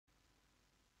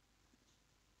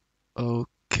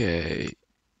Okay.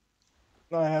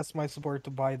 I asked my support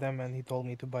to buy them, and he told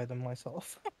me to buy them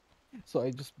myself. So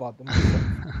I just bought them myself.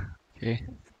 Okay.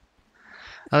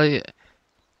 Yeah,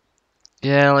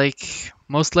 yeah, like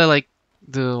mostly like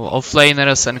the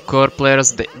offlaners and core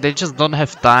players, they just don't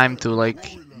have time to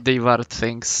like devour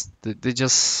things. They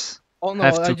just Oh no,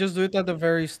 have I to. just do it at the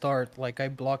very start. Like I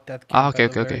blocked that Ah, camp okay, at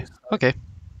the okay, okay, very start. okay.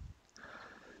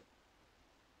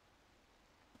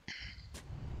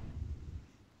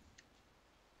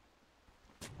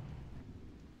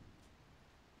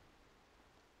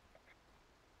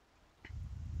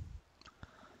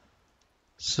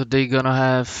 So they gonna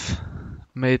have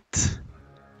mid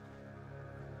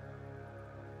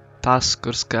Tusk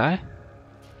or Sky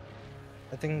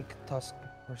I think Tusk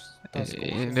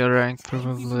in also. the rank,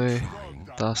 probably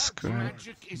Tusk, right?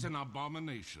 Magic is an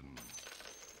abomination.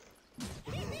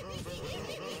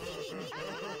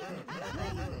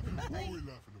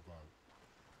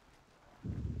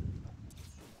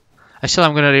 Actually,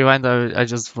 I'm gonna rewind. I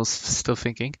just was still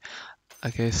thinking.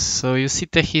 Okay, so you see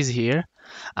that he's here.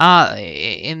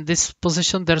 In this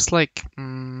position, there's like.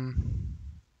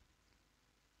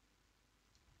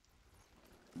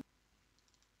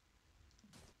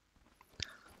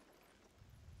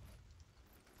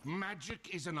 Magic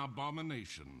is an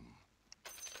abomination.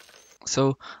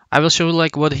 So I will show you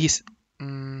like what he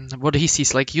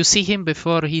sees. Like you see him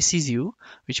before he sees you,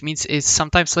 which means it's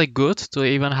sometimes like good to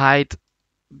even hide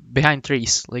behind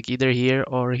trees, like either here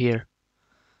or here,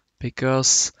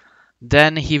 because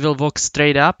then he will walk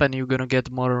straight up and you're gonna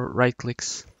get more right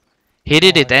clicks. He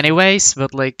did Oh, it I see. anyways,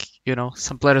 but like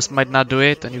some players might not do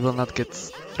it and you will not get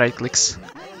right clicks.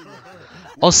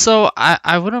 Also,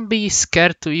 I wouldn't be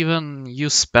scared to even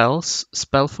use spell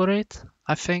for it.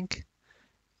 I think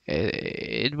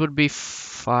it would be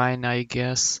fine, I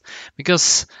guess,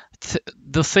 because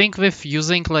the thing with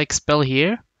using like spell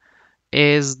here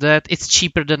is that it's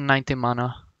cheaper than 90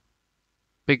 mana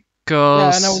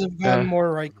Yeah, and I would because have gotten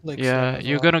more right clicks then yeah, as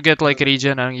you're well. gonna get like But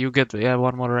regen and you get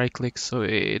one more right click, so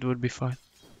it would be fine.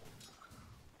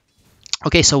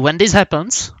 Okay, so when this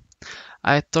happens,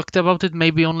 I talked about it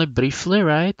maybe only briefly,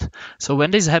 right? So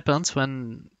when this happens,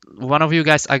 when one of you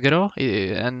guys aggro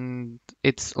and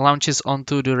it launches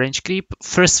onto the range creep,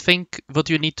 first thing what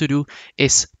you need to do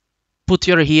is put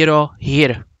your hero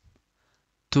here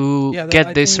to yeah, get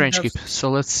I this think range creep. So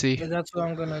let's see. that's what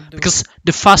I'm gonna do. Because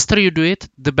the faster you do it,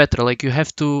 the better. Like you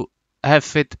have to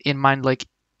have it in mind like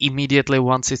immediately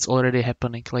once it's already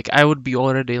happening. Like I would be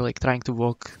already like trying to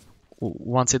walk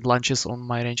once it launches on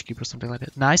my range keep or something like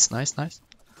that. Nice, nice, nice.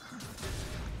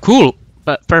 Cool.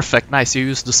 But perfect, nice. You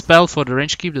used the spell for the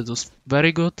range keep. That was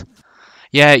very good.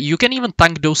 Yeah, you can even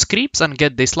tank those creeps and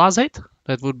get this last hit.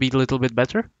 That would be a little bit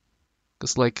better.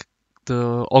 Because like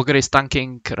the ogre is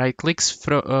tanking right clicks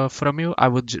from you. I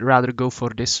would rather go for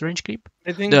this range creep.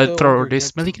 I think the For ogre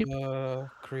this gets melee creep. the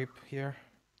creep here.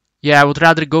 Yeah, I would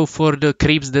rather go for the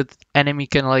creeps that enemy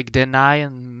can like deny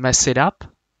and mess it up,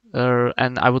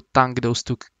 and I would tank those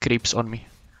two creeps on me.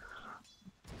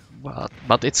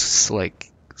 But it's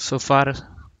like so far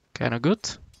kind of good.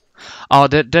 Oh,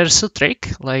 there's a trick.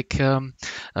 Like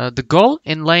the goal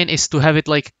in lane is to have it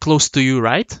like close to you,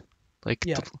 right? Like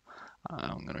Yeah,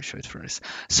 I'm gonna show it for this.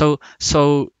 So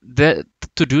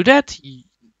to do that,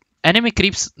 enemy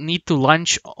creeps need to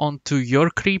launch onto your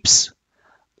creeps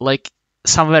like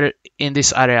somewhere in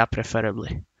this area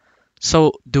preferably.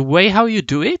 So the way how you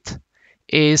do it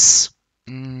is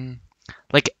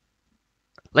like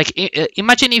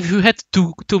imagine if you had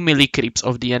two melee creeps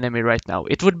of the enemy right now.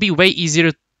 It would be way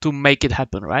easier to make it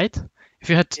happen, right? If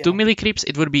you had two yeah. melee creeps,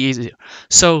 it would be easier.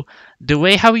 So the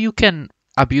way how you can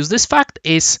abuse this fact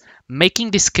is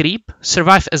making this creep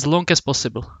survive as long as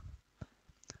possible.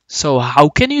 So how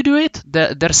can you do it?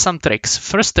 There's some tricks.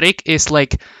 First trick is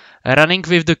like running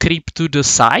with the creep to the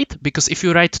side, because if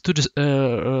you ride to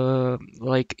the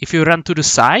like if you run to the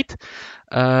side,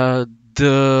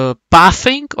 the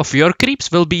pathing of your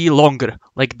creeps will be longer.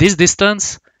 Like this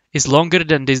distance is longer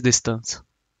than this distance.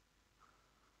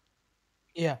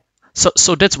 Yeah.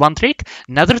 So that's one trick.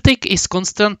 Another trick is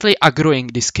constantly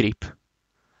aggroing this creep.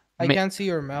 I can't see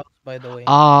your mouse, by the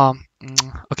way.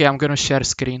 Okay, I'm gonna share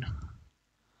screen.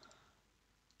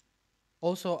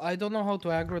 Also, I don't know how to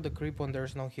aggro the creep when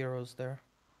there's no heroes there.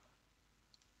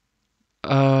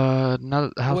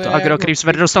 Not how Way to I aggro aggro creeps,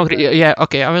 but creeps there's no. is that Yeah,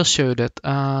 okay, I will show you that.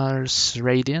 There's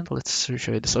Radiant. Let's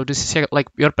show you. So this is like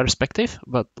your perspective,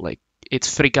 but like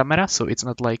it's free camera, so it's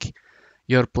not like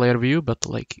your player view, but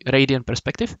like Radiant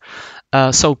perspective.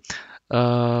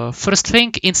 First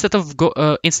thing, instead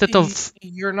of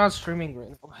you're not streaming right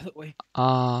now, by the way.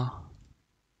 uh,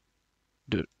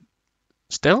 do,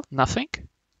 still nothing.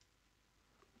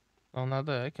 Oh, now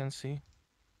that I can see.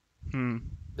 Hmm.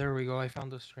 There we go. I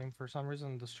found the stream. For some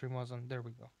reason, the stream wasn't. There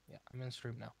we go. Yeah, I'm in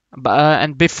stream now.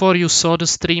 And before you saw the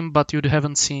stream, but you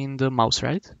haven't seen the mouse,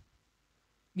 right?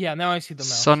 Yeah, now I see the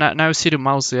So mouse. now you see the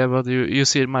mouse, yeah, but you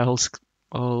see my whole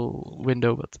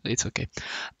window, but it's okay.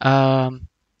 Um,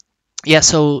 yeah,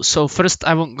 so first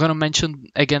I'm gonna mention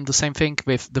again the same thing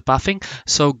with the pathing.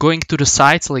 So going to the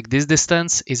sides, like this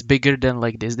distance is bigger than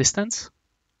like this distance.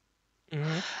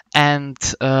 Mm-hmm. And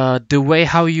the way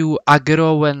how you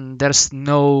aggro when there's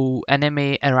no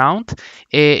enemy around,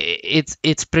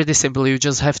 it's pretty simple. You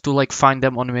just have to like find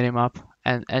them on minimap,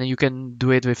 and you can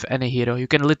do it with any hero. You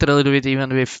can literally do it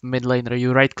even with mid laner.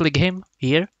 You right click him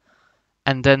here,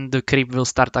 and then the creep will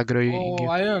start aggroing Oh, you.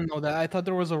 I didn't know that. I thought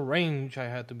there was a range I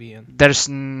had to be in. There's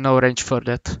no range for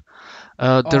that.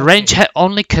 The Okay, range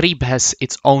only creep has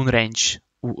its own range.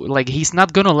 Like he's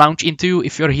not gonna launch into you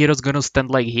if your hero's gonna stand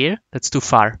like here. That's too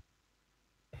far.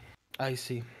 I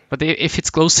see. But if it's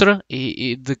closer,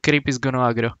 the creep is gonna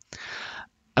aggro.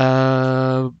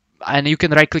 Uh, and you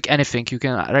can right click anything. You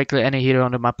can right click any hero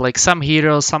on the map. Like some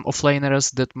heroes, some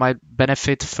offlaners that might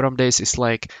benefit from this is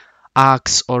like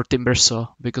Axe or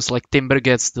Timbersaw, because like Timber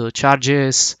gets the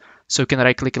charges. So you can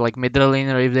right click like middle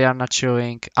laner if they are not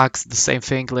showing. Axe the same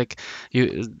thing, like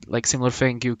you like similar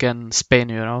thing. You can spin,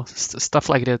 stuff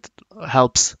like that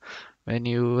helps when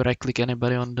you right click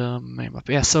anybody on the map.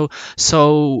 Yeah. So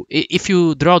if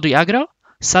you draw the aggro,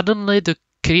 suddenly the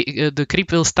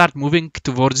creep will start moving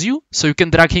towards you, so you can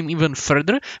drag him even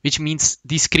further, which means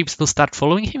these creeps will start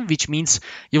following him, which means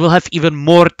you will have even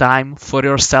more time for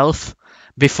yourself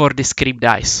before this creep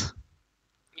dies.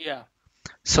 Yeah.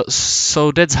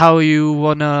 So that's how you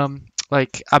wanna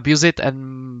like abuse it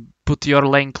and put your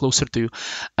lane closer to you.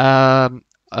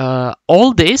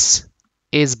 All this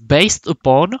is based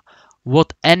upon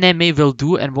what enemy will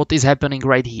do and what is happening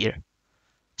right here.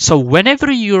 So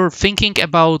whenever you're thinking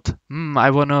about, I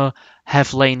wanna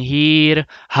have lane here,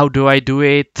 how do I do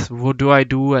it? What do I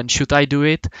do and should I do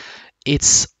it?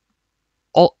 It's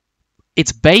all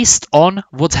it's based on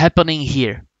what's happening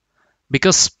here.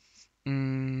 Because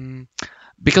mm,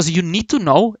 because you need to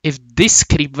know if this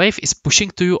creep wave is pushing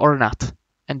to you or not.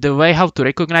 And the way how to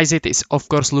recognize it is, of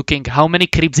course, looking how many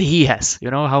creeps he has.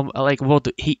 How like what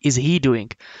he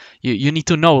doing. You need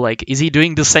to know, like, is he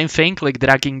doing the same thing, like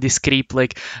dragging this creep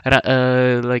like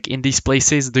in these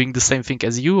places, doing the same thing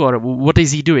as you, or what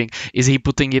is he doing? Is he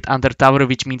putting it under tower,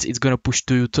 which means it's gonna push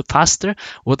to you faster?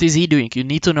 What is he doing? You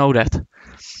need to know that.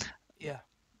 Yeah.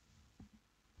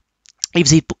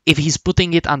 If he's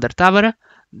putting it under tower,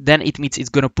 then it means it's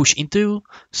gonna push into you,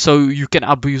 so you can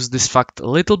abuse this fact a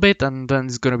little bit, and then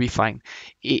it's gonna be fine.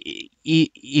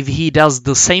 If he does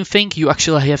the same thing, you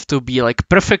actually have to be like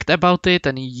perfect about it,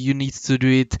 and you need to do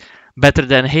it better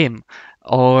than him.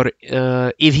 Or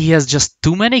if he has just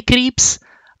too many creeps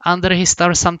under his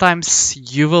tower, sometimes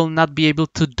you will not be able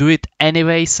to do it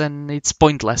anyways, and it's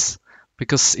pointless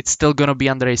because it's still gonna be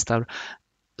under his tower.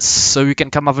 So you can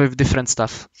come up with different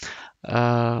stuff,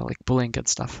 like pulling and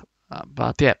stuff.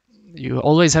 But yeah, you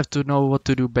always have to know what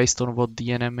to do based on what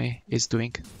the enemy is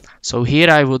doing. So here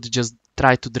I would just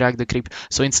try to drag the creep.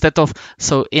 So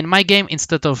in my game,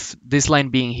 instead of this line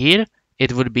being here,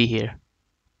 it would be here.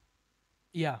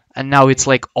 Yeah. And now it's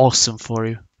like awesome for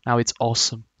you. Now it's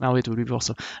awesome. Now it would be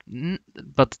awesome.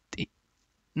 But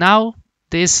now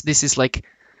this is like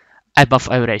above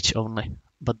average only.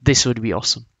 But this would be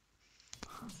awesome.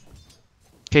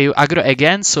 Okay, you aggro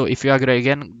again. So if you aggro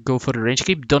again, go for the range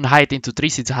creep. Don't hide into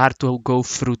trees. It's hard to go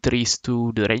through trees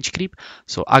to the range creep.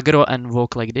 So aggro and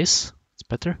walk like this. It's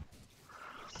better.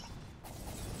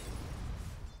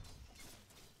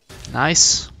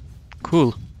 Nice.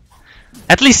 Cool.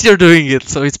 At least you're doing it,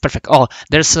 so it's perfect. Oh,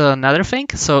 there's another thing.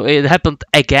 So it happened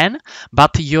again,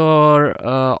 but your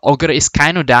ogre is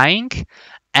kind of dying,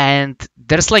 and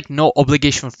there's like no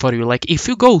obligation for you. Like if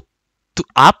you go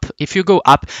up,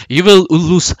 you will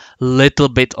lose little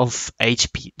bit of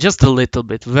HP, just a little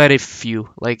bit, very few.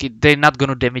 Like they're not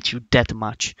gonna damage you that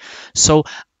much. So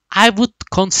I would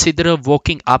consider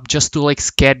walking up just to like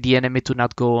scare the enemy to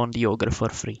not go on the ogre for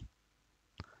free.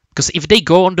 Because if they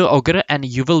go on the ogre and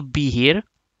you will be here,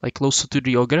 like closer to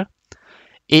the ogre,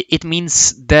 it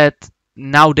means that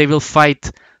now they will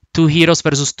fight 2 heroes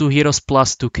versus 2 heroes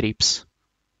plus 2 creeps.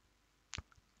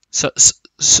 So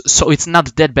it's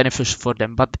not that beneficial for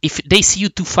them. But if they see you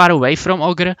too far away from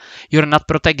ogre, you're not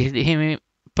protecting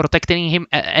him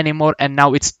anymore, and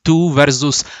now it's 2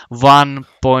 versus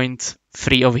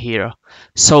 1.3 of hero.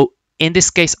 So in this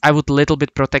case, I would little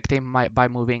bit protect him by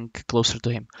moving closer to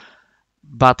him.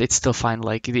 But it's still fine.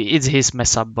 Like it's his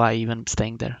mess up by even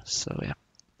staying there. So yeah.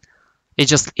 It's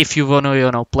just if you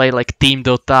wanna, play like Team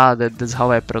Dota, that's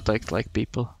how I protect like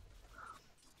people.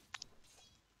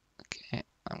 Okay,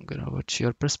 I'm gonna watch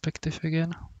your perspective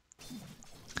again.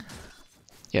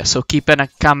 Yeah, so keeping a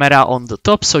camera on the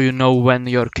top so you know when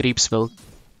your creeps will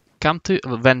come to,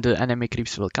 when the enemy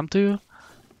creeps will come to you.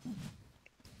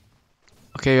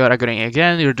 Okay, you're aggroing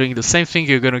again, you're doing the same thing,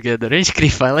 you're gonna get the range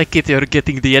creep, I like it, you're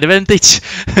getting the advantage.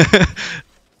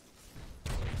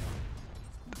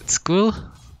 That's cool.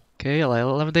 Okay, I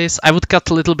love this. I would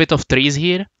cut a little bit of trees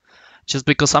here, just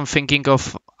because I'm thinking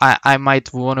of, I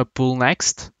might wanna pull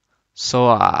next. So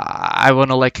I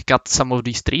wanna like cut some of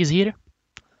these trees here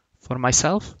for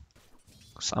myself.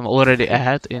 Cause I'm already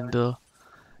ahead in the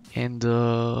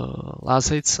last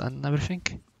hits and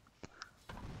everything.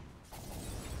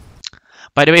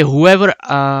 By the way, whoever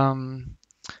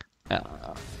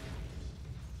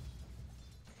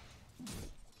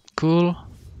cool.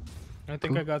 I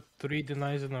think I got 3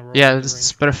 denies in a row. Yeah, in the this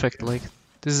is range. perfect. Like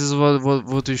this is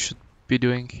what you should be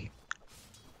doing.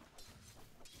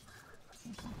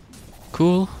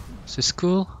 Cool. This is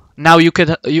cool. Now you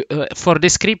could for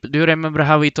this creep. Do you remember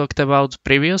how we talked about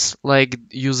previous, like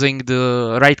using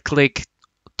the right click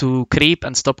to creep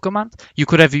and stop command? You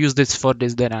could have used this for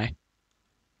this deny.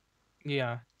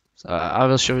 Yeah. So I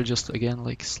will show you just again,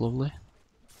 like slowly.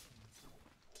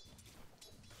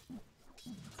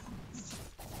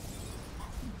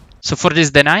 So for this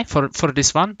deny, for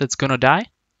this one that's gonna die,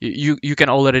 you can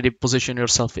already position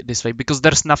yourself this way because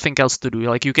there's nothing else to do.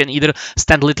 Like you can either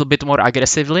stand a little bit more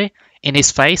aggressively in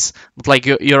his face, but like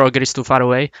your ogre is too far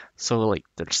away, so like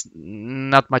there's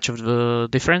not much of the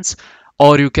difference.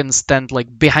 Or you can stand like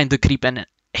behind the creep and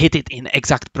hit it in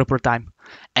exact proper time,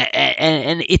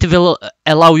 and it will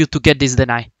allow you to get this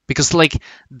deny because like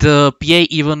the PA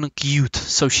even queued,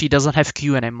 so she doesn't have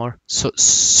Q anymore.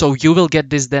 So you will get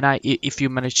this deny if you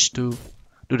manage to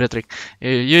do the trick.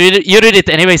 You did it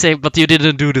anyway, but you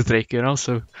didn't do the trick,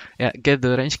 So yeah, get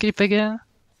the range creep again.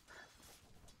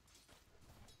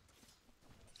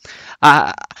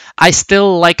 I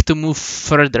still like to move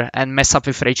further and mess up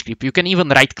with rage creep. You can even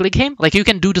right click him, like you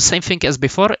can do the same thing as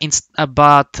before,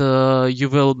 but you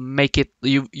will make it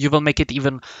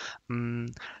even.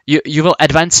 You will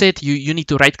advance it. You need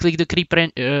to right click the creep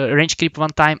range creep one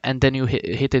time and then you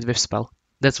hit it with spell.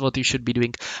 That's what you should be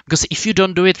doing, because if you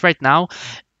don't do it right now,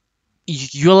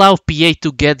 you allow PA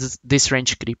to get this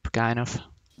range creep kind of.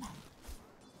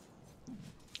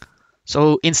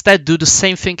 So instead, do the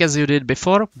same thing as you did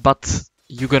before, but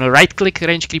you're gonna right click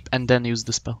range creep and then use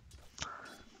the spell.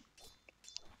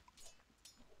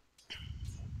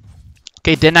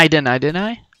 Okay, deny.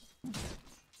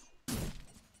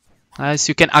 Nice,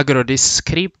 you can aggro this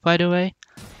creep, by the way.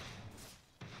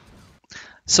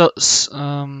 So,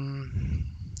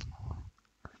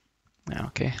 yeah,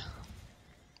 okay.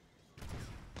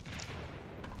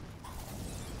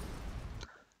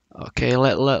 Okay,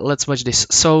 let's watch this.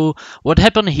 So what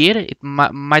happened here, it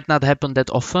might not happen that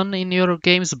often in your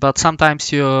games, but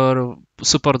sometimes your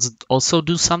supports also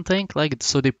do something like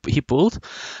so he pulled.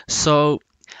 So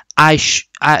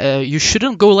you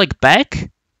shouldn't go like back.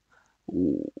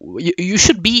 You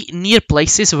should be near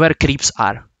places where creeps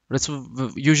are. That's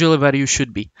usually where you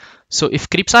should be. So if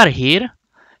creeps are here,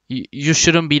 you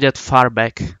shouldn't be that far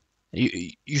back.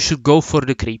 You should go for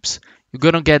the creeps. You're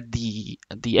gonna get the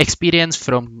experience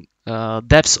from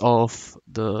depths of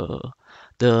the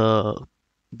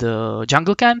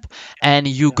jungle camp, and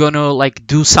you're gonna like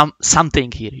do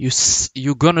something here.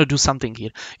 You're gonna do something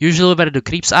here. Usually where the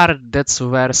creeps are, that's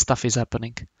where stuff is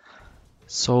happening.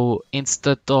 So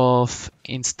instead of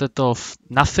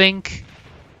nothing,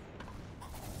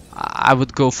 I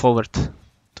would go forward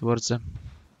towards them.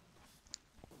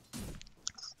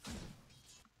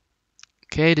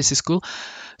 Okay, this is cool.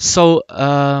 So,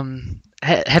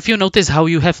 have you noticed how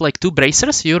you have like 2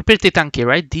 bracers? You're pretty tanky,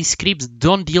 right? These creeps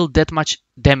don't deal that much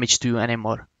damage to you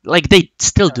anymore. Like they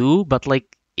still do, but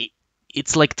like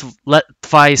it's like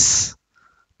twice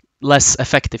less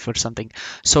effective or something.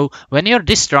 So when you're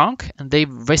this strong and they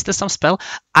wasted some spell,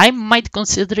 I might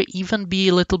consider even be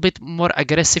a little bit more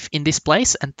aggressive in this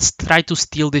place and try to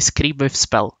steal this creep with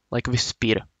spell, like with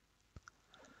spear.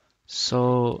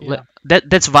 So Yeah.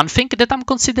 that's one thing that I'm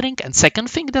considering, and second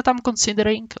thing that I'm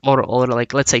considering, or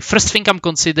like let's say first thing I'm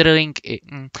considering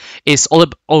is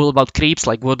all about creeps.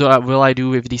 Like what will I do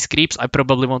with these creeps? I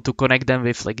probably want to connect them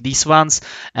with like these ones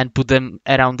and put them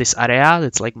around this area.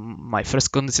 That's like my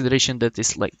first consideration. That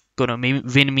is like gonna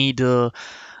win me the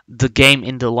game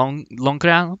in the long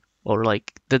run, or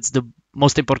like that's the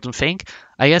most important thing,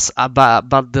 I guess.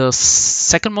 But the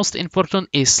second most important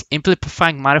is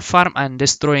amplifying mana farm and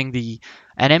destroying the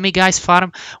enemy guy's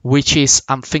farm, which is,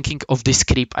 I'm thinking of this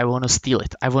creep. I want to steal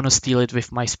it. I want to steal it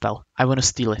with my spell. I want to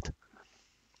steal it.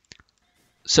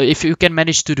 So if you can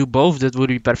manage to do both, that would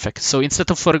be perfect. So instead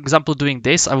of, for example, doing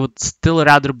this, I would still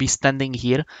rather be standing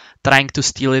here, trying to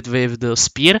steal it with the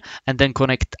spear, and then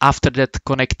connect after that,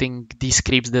 connecting these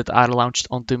creeps that are launched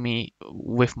onto me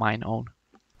with mine own.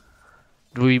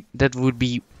 That would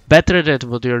be better than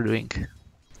what you're doing.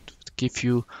 Give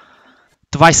you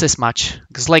twice as much.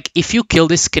 Because like if you kill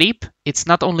this creep, it's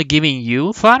not only giving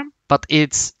you farm, but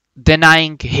it's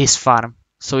denying his farm.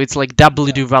 So it's like double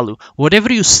the value.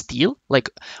 Whatever you steal, like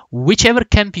whichever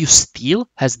camp you steal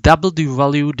has double the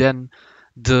value than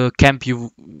the camp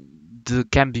you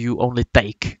only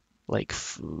take, like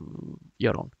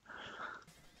your own.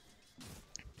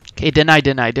 Okay, deny.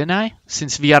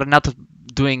 Since we are not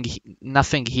doing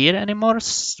nothing here anymore,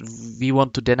 we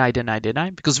want to deny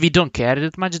because we don't care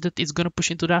that much that it's gonna push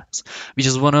into that. We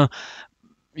just wanna,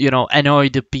 annoy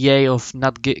the PA of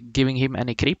not giving him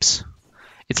any creeps.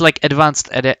 It's like advanced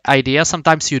idea.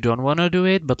 Sometimes you don't want to do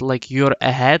it, but like you're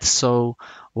ahead, so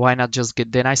why not just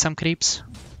deny some creeps?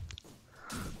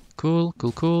 Cool.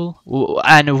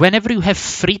 And whenever you have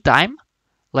free time,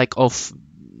 like of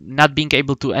not being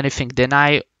able to anything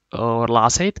deny or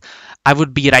last hit, I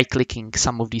would be right-clicking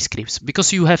some of these creeps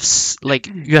because you have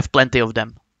plenty of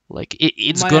them. Like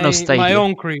it's gonna stay my here.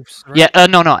 own creeps, right? Yeah,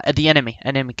 no, the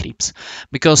enemy creeps,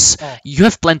 because you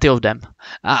have plenty of them.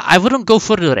 I wouldn't go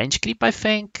for the range creep. I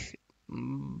think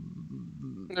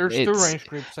There's two range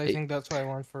creeps. I think that's why I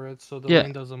went for it, so the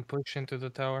lane doesn't push into the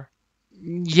tower.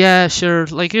 Yeah, sure.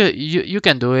 Like you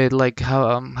can do it like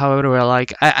however.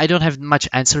 Like I don't have much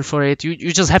answer for it.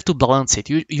 You just have to balance it.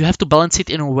 You have to balance it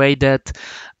in a way that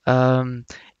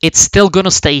it's still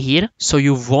gonna stay here, so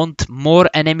you want more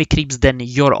enemy creeps than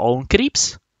your own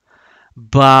creeps,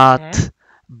 but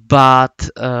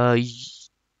how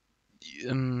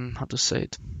to say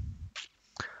it?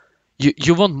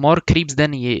 You want more creeps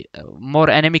than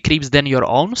more enemy creeps than your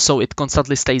own, so it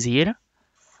constantly stays here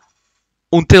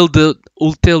until the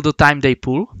time they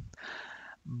pull.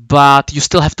 But you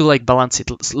still have to like balance it.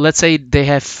 Let's say they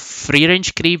have 3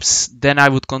 range creeps, then I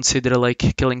would consider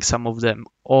like killing some of them.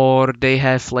 Or they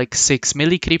have like 6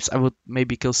 melee creeps, I would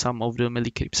maybe kill some of the melee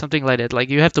creeps, something like that. Like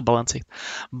you have to balance it.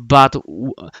 But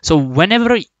so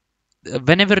whenever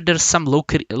there's some low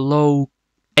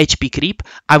HP creep,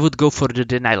 I would go for the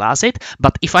deny last hit.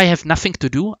 But if I have nothing to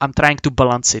do, I'm trying to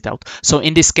balance it out. So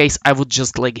in this case, I would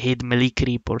just like hit melee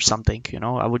creep or something.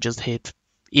 I would just hit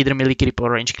either melee creep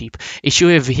or range creep. Issue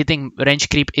with hitting range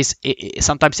creep is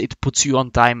sometimes it puts you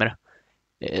on timer.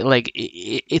 Like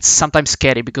it's sometimes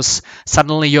scary because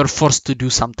suddenly you're forced to do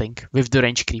something with the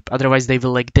range creep. Otherwise they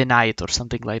will like deny it or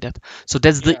something like that. So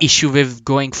that's the issue with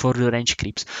going for the range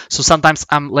creeps. So sometimes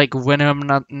I'm like, when I'm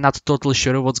not totally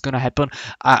sure what's gonna happen,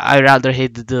 I rather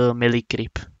hit the melee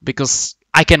creep because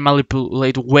I can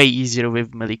manipulate way easier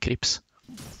with melee creeps.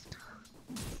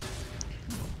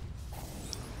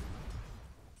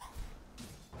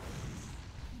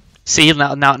 See,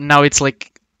 now it's like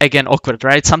again awkward,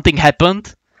 right? Something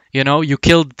happened, you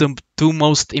killed the 2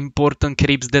 most important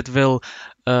creeps that will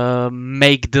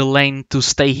make the lane to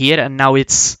stay here, and now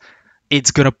it's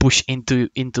gonna push into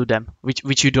them,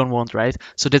 which you don't want, right?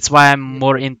 So that's why I'm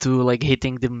more into like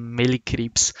hitting the melee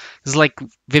creeps. It's like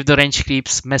with the range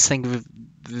creeps, messing with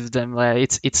them,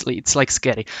 it's like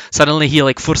scary. Suddenly he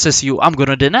like forces you, I'm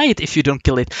gonna deny it if you don't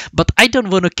kill it, but I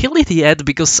don't want to kill it yet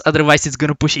because otherwise it's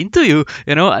gonna push into you,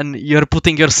 and you're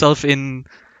putting yourself in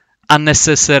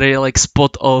unnecessary like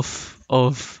spot of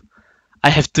I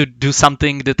have to do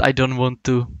something that I don't want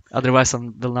to, otherwise I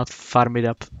will not farm it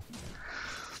up.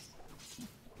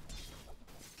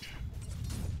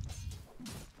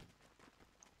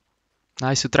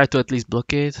 Nice, you try to at least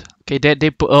block it. Okay, they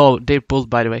pulled,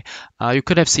 by the way. You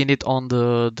could have seen it on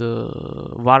the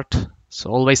ward.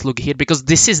 So always look here because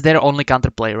this is their only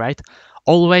counterplay, right?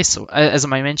 Always, as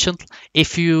I mentioned,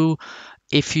 if you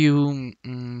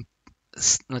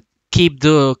keep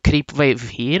the creep wave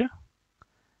here,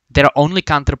 their only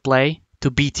counterplay to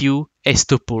beat you is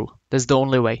to pull. That's the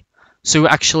only way. So you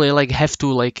actually like have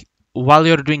to like, while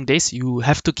you're doing this, you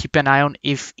have to keep an eye on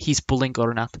if he's pulling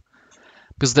or not.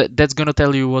 Because that's gonna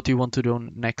tell you what you want to do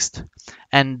next.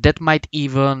 And that might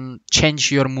even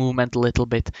change your movement a little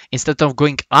bit. Instead of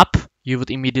going up, you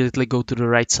would immediately go to the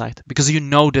right side. Because you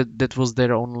know that was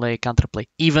their only counterplay.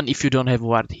 Even if you don't have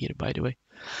ward here, by the way.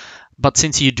 But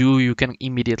since you do, you can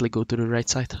immediately go to the right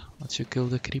side once you kill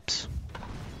the creeps.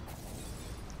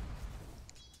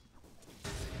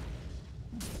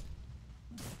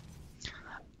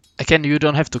 Again, you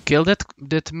don't have to kill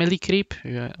that melee creep.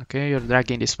 Yeah, okay, you're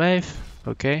dragging this wave.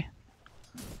 Okay.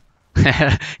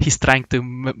 He's trying to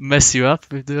mess you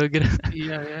up with the ogre.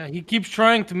 Yeah. He keeps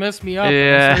trying to mess me up,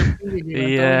 and I Yeah, start shooting him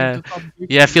and telling him yeah, to stop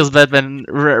yeah. griefing Feels me. bad when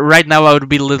right now I would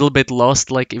be a little bit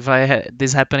lost, like if I had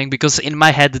this happening, because in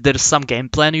my head there's some game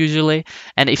plan usually,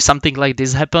 and if something like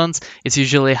this happens, it's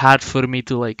usually hard for me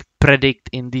to like predict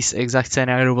in this exact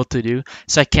scenario what to do.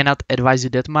 So I cannot advise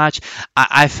you that much.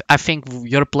 I think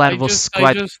your plan was I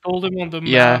quite, just told him on the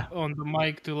yeah. on the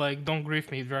mic to like don't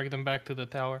grief me, drag them back to the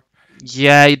tower.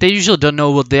 Yeah, they usually don't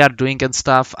know what they are doing and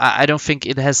stuff. I don't think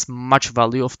it has much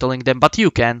value of telling them, but you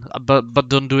can, but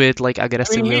don't do it like I mean,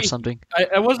 aggressively or something.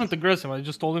 I wasn't aggressive. I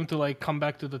just told him to like come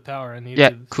back to the tower, and he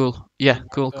Yeah, did. So cool. Yeah, it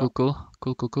cool, worked cool, out. cool,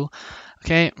 cool, cool, cool.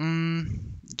 Okay,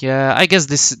 yeah, I guess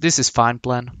this is fine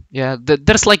plan. Yeah,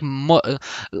 there's like more,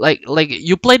 like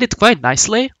you played it quite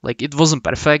nicely. Like it wasn't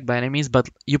perfect by any means, but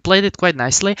you played it quite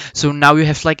nicely. So now you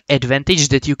have like advantage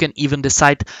that you can even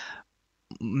decide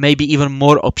maybe even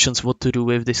more options what to do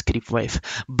with this creep wave.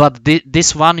 But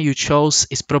this one you chose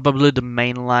is probably the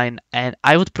main line, and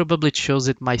I would probably choose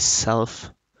it myself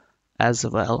as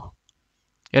well.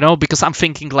 You know, because I'm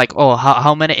thinking like, oh,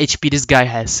 how many HP this guy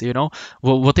has, you know?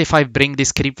 What if I bring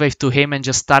this creep wave to him and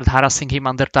just start harassing him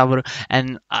under tower,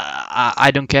 and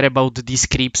I don't care about these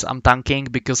creeps I'm tanking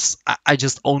because I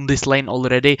just own this lane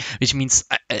already, which means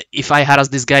if I harass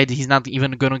this guy, he's not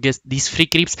even gonna get these free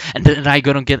creeps, and then I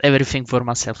gonna get everything for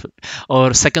myself.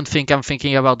 Or second thing I'm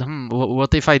thinking about,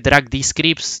 what if I drag these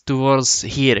creeps towards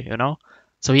here, you know?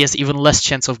 So he has even less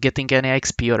chance of getting any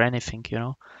XP or anything, you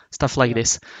know? Stuff like Yeah.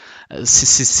 this.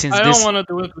 Since I don't this, want to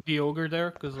do it with the ogre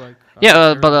there, cause like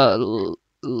yeah, I'm but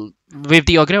very with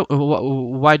the ogre,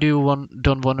 why do you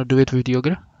don't want to do it with the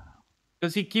ogre?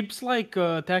 because he keeps like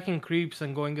attacking creeps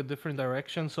and going a different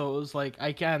direction. So it was like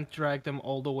I can't drag them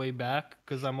all the way back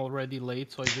because I'm already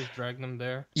late. So I just drag them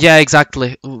there. Yeah,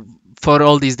 exactly. For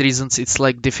all these reasons, it's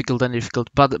like difficult and difficult.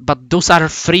 But those are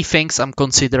three things I'm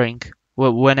considering.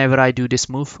 Whenever I do this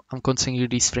move, I'm considering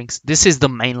these things. This is the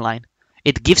main line.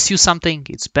 It gives you something.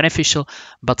 It's beneficial,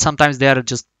 but sometimes they are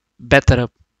just better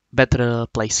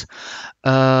place.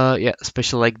 Yeah,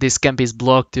 especially like this camp is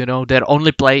blocked, you know. Their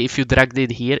only play if you dragged it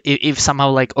here, if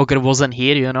somehow like ogre wasn't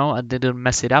here, you know, and didn't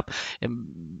mess it up,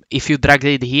 if you dragged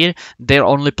it here, their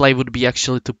only play would be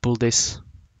actually to pull this.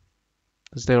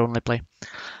 That's their only play.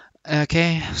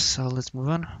 Okay, so let's move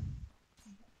on.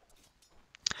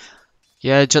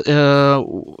 Yeah,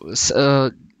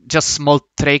 just small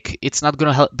trick. It's not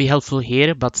gonna be helpful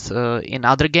here, but in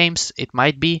other games it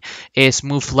might be. Is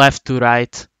move left to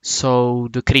right, so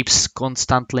the creeps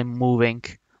constantly moving.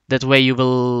 That way they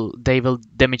will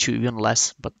damage you even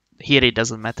less. But here it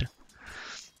doesn't matter.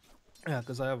 Yeah,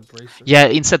 because I have a bracer. Yeah,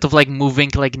 instead of like moving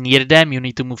like near them, you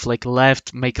need to move like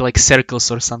left, make like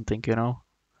circles or something. You know,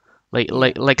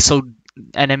 like so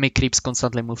enemy creeps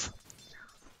constantly move.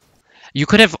 You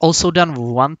could have also done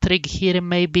one trick here,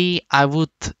 maybe. I would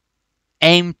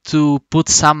aim to put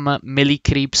some melee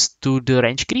creeps to the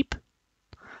range creep.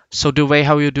 So the way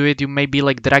how you do it, you maybe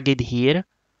like drag it here.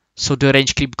 So the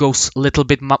range creep goes a little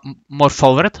bit more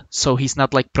forward. So he's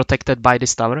not like protected by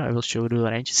this tower. I will show you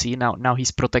the range. See, now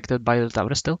he's protected by the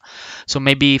tower still. So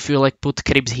maybe if you like put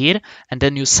creeps here and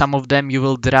then use some of them, you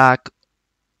will drag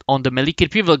on the melee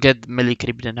creep, you will get melee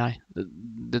creep deny.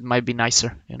 That might be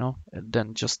nicer, you know,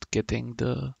 than just getting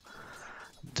the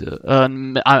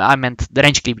I meant the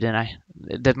range creep deny.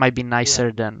 That might be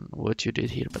nicer than what you did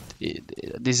here, but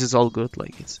this is all good.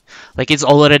 Like it's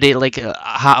already like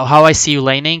how I see you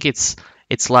laning.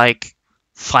 It's like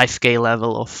 5k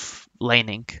level of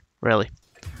laning, really.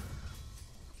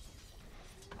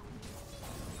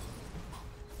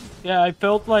 Yeah, I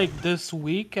felt like this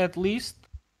week at least,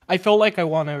 I felt like I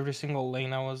won every single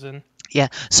lane I was in. Yeah.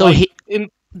 So Like, in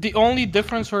the only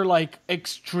difference were like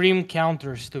extreme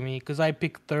counters to me because I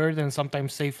picked third and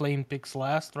sometimes safe lane picks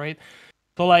last, right?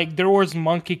 So like there was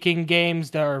Monkey King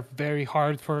games that are very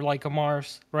hard for like a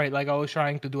Mars, right? Like I was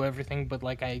trying to do everything, but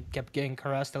like I kept getting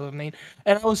harassed out of lane,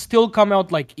 and I would still come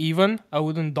out like even. I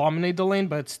wouldn't dominate the lane,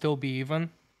 but it'd still be even,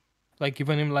 like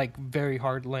even in like very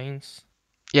hard lanes.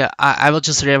 yeah, I will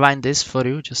just rewind this for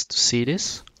you just to see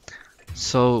this.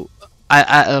 So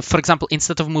for example,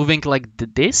 instead of moving like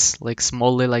this, like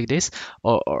smallly like this,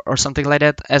 or something like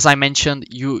that, as I mentioned,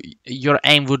 your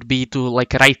aim would be to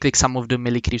like right click some of the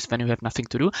melee creeps when you have nothing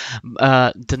to do.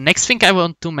 The next thing I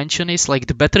want to mention is like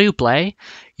the better you play,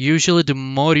 usually the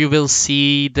more you will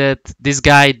see that this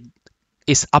guy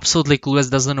is absolutely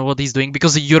clueless, doesn't know what he's doing,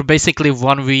 because you're basically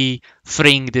 1v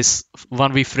freeing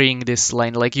this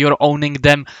lane, like you're owning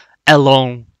them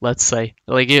alone, let's say.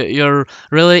 Like you're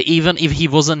really, even if he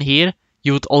wasn't here,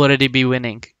 you would already be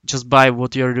winning just by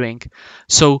what you're doing.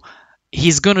 So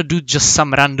he's gonna do just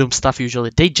some random stuff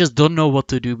usually. They just don't know what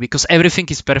to do because everything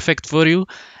is perfect for you.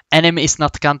 Enemy is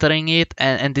not countering it,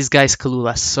 and this guy's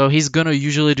clueless. So he's gonna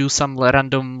usually do some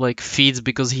random like feeds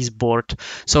because he's bored.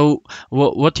 So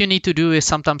what you need to do is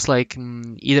sometimes like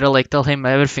either like tell him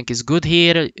everything is good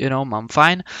here, you know, I'm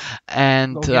fine,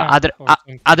 and Go gank or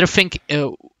something.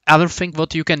 other thing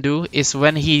what you can do is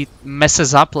when he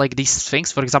messes up like these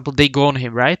things, for example, they go on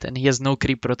him, right, and he has no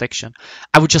creep protection.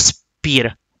 I would just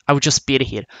spear. I would just spear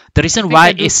here. The I reason think why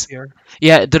I do is here.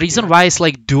 yeah, the reason Yeah. why is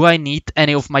like, do I need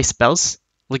any of my spells?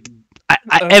 Like,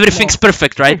 No. everything's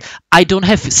perfect, right? I don't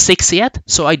have 6 yet,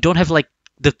 so I don't have like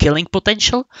the killing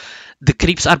potential. The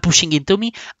creeps are pushing into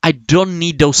me. I don't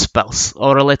need those spells,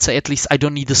 or let's say at least I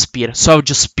don't need the spear. So I'll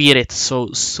just spear it,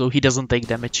 so he doesn't take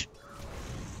damage.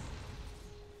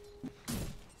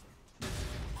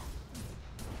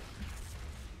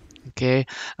 Okay.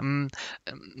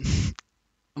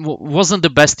 Wasn't the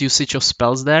best usage of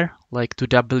spells there, like to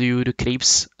W the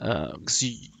creeps, 'cause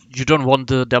you don't want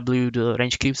the W the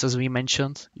range creeps as we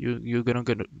mentioned. You're gonna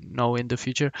know in the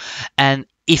future, and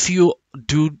if you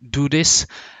do this,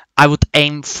 I would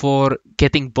aim for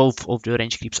getting both of the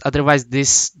range creeps. Otherwise,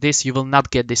 this you will not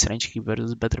get this range creep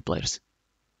versus better players.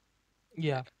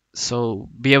 Yeah. So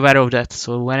be aware of that.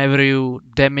 So whenever you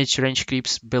damage range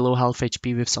creeps below half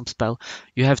HP with some spell,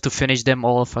 you have to finish them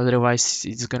off. Otherwise,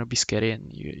 it's gonna be scary, and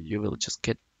you will just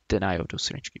get denied of those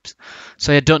range creeps.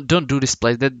 So yeah, don't do this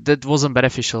play. That wasn't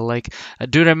beneficial. Like,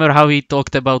 do you remember how he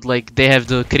talked about like they have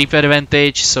the creep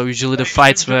advantage? So usually the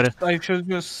fights were I should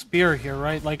just spear here,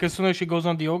 right? Like as soon as she goes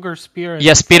on the ogre, spear. And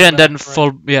yeah, then spear fall and then back, right?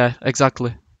 fall. Yeah,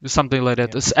 exactly. Something like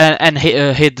that. Yeah. And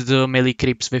hit the melee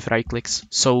creeps with right clicks,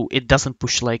 so it doesn't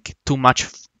push like too much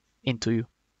into you.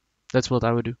 That's what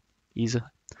I would do. Easy.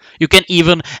 You can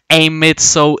even aim it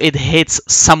so it hits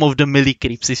some of the melee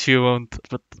creeps if you want,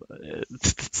 but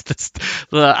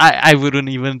I wouldn't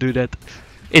even do that.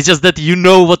 It's just that you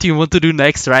know what you want to do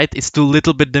next, right? It's to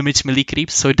little bit damage melee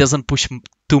creeps so it doesn't push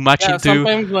too much Yeah, into you.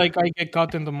 sometimes like I get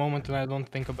caught in the moment and I don't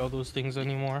think about those things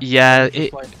anymore. Yeah, I'm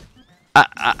just like,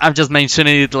 I'm just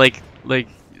mentioning it like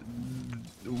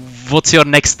what's your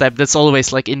next step? That's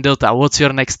always like in Dota. What's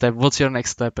your next step? What's your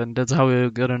next step? And that's how you're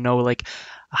gonna know like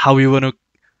how you wanna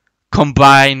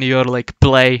combine your like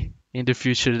play in the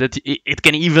future. That it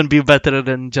can even be better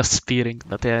than just spearing.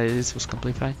 But yeah, this was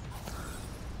completely fine.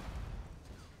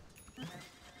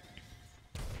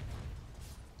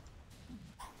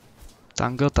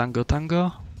 Tango, tango,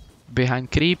 tango. Behind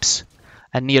creeps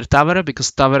and near tower,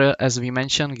 because tower, as we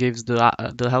mentioned, gives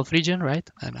the health regen, right,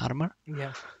 and armor.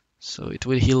 yeah. So it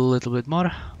will heal a little bit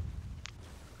more.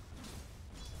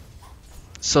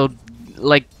 So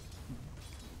like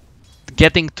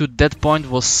getting to that point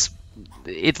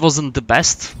wasn't the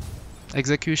best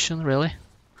execution really.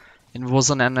 It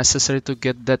wasn't unnecessary to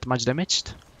get that much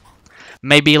damaged.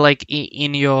 Maybe like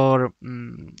in your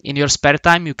spare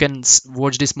time you can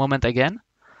watch this moment again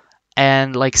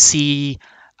and like see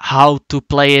how to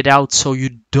play it out so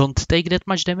you don't take that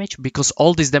much damage, because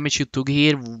all this damage you took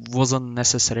here wasn't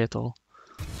necessary at all.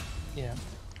 Yeah.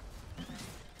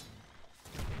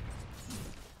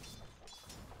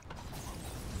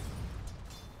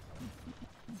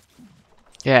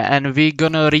 Yeah, and we're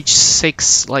gonna reach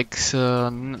 6 like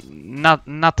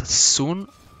not soon,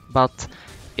 but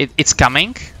it's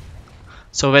coming.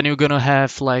 So when you're gonna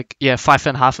have like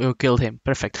 5.5, you killed him.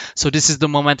 Perfect. So this is the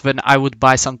moment when I would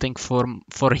buy something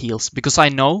for heals, because I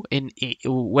know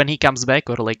when he comes back,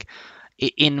 or like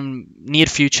in near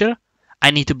future,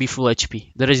 I need to be full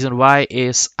HP. The reason why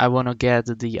is I wanna get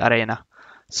the arena.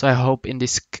 So I hope in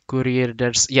this courier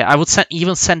there's I would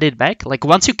even send it back. Like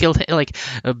once you killed him, like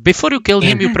before you killed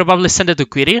him, you probably send it to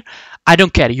courier. I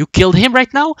don't care. You killed him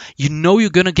right now. You know you're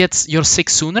gonna get your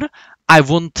 6 sooner. I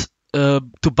want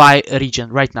to buy a region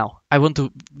right now. I want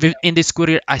to in this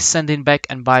courier. I send it back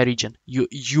and buy a region. You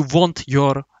want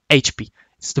your HP.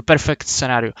 It's the perfect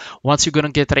scenario. Once you're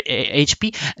gonna get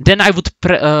HP, then I would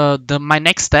my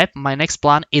next step, my next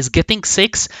plan is getting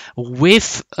 6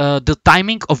 with the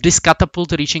timing of this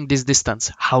catapult reaching this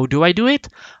distance. How do I do it?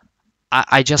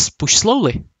 I just push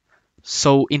slowly.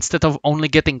 So instead of only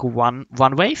getting one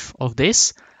wave of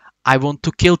this, I want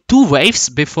to kill 2 waves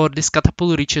before this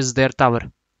catapult reaches their tower.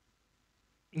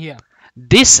 Yeah.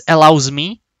 This allows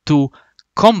me to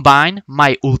combine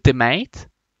my ultimate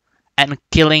and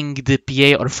killing the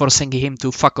PA or forcing him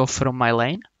to fuck off from my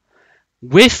lane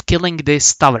with killing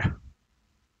this tower.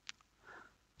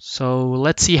 So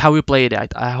let's see how you play it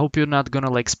out. I hope you're not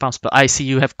gonna like spam spell. I see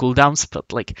you have cooldowns,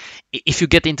 but like if you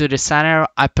get into the scenario,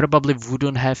 I probably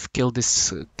wouldn't have killed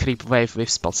this creep wave with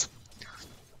spells.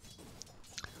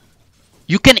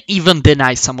 You can even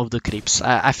deny some of the creeps.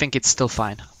 I think it's still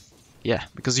fine. Yeah,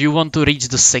 because you want to reach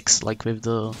the 6 like with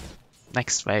the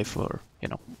next wave or, you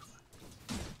know.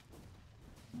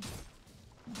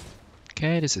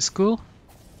 Okay, this is cool.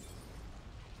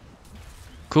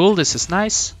 Cool, this is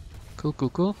nice. Cool, cool,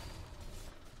 cool.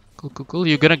 Cool, cool, cool.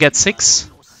 You're gonna get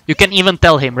 6. You can even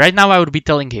tell him. Right now I would be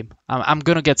telling him. I'm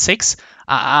gonna get 6.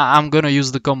 I'm gonna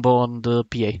use the combo on the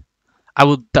PA. I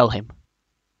would tell him.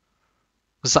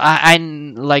 Because I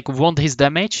like want his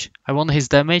damage. I want his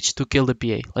damage to kill the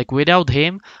PA. Like without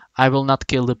him, I will not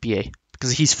kill the PA.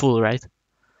 Because he's full, right?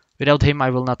 Without him, I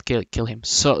will not kill him.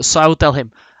 So I would tell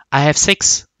him, I have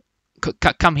 6.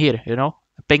 Come here, you know?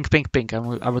 Ping, ping, ping.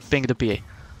 I would ping the PA.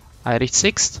 I reached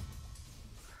 6th.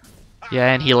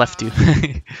 Yeah, and he left you.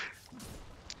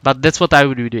 But that's what I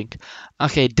would be doing.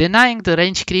 Okay, denying the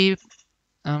range creep.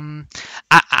 Yeah,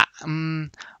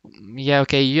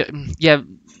 okay. Yeah,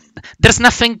 there's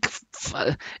nothing.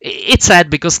 It's sad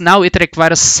because now it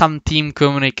requires some team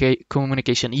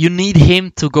communication. You need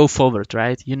him to go forward,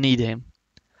 right? You need him.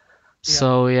 Yeah.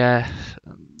 So yeah,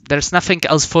 there's nothing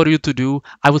else for you to do.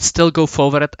 I would still go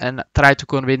forward and try to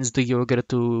convince the Yogurt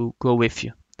to go with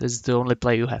you. This is the only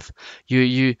play you have.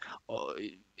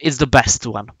 It's the best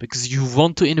one because you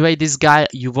want to invade this guy.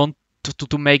 You want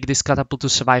to make this catapult to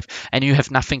survive, and you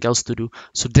have nothing else to do.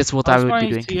 So that's what I How's would be my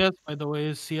doing. CS, by the way?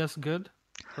 Is CS good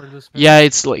for this? Yeah,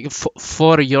 it's like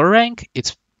for your rank,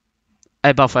 it's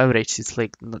above average. It's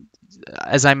like,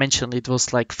 as I mentioned, it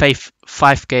was like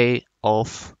 5k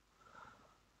of.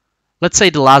 Let's say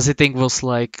the last thing was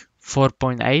like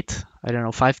 4.8. I don't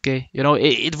know, 5k. You know,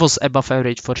 it was above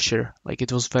average for sure. Like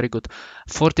it was very good.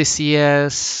 40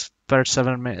 CS per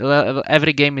 7 minutes.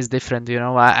 Every game is different, you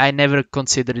know. I never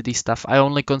consider this stuff. I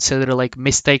only consider like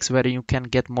mistakes where you can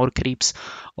get more creeps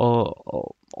or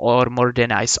more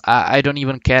denies. I don't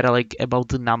even care like about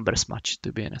the numbers much,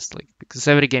 to be honest. Like because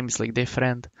every game is like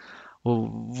different.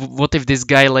 What if this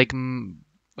guy like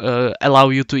allow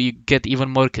you to get even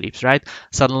more creeps, right?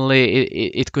 Suddenly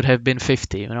it could have been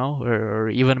 50, you know, or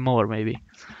even more, maybe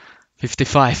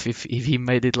 55 if he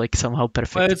made it like somehow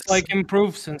perfect. But it's like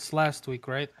improved since last week,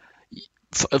 right?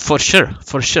 For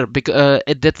sure. Because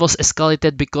that was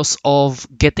escalated because of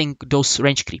getting those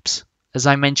range creeps. As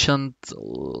I mentioned,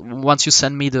 once you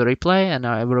send me the replay and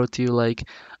I wrote you like,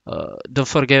 don't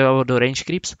forget about the range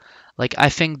creeps. Like I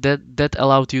think that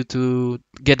allowed you to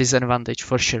get this advantage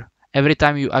for sure. Every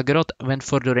time you aggro went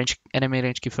for the enemy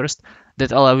range key first,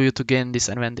 that allowed you to gain this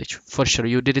advantage for sure.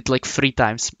 You did it like 3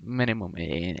 times minimum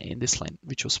in this lane,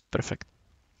 which was perfect.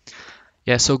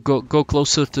 Yeah, so go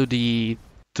closer to the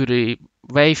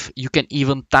wave. You can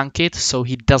even tank it so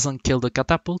he doesn't kill the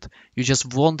catapult. You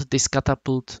just want this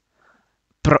catapult.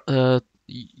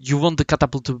 You want the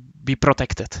catapult to be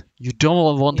protected. You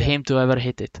don't want him to ever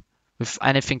hit it with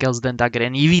anything else than dagger.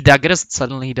 And if he daggers,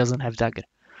 suddenly he doesn't have dagger.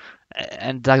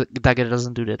 And dagger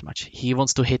doesn't do that much. He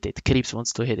wants to hit it. Creeps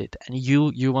wants to hit it, and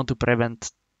you want to prevent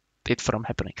it from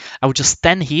happening. I would just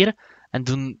stand here and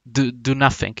do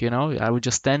nothing. You know, I would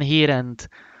just stand here and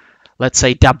let's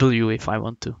say W if I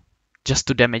want to, just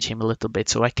to damage him a little bit,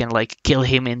 so I can like kill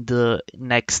him in the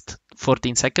next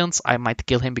 14 seconds. I might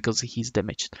kill him because he's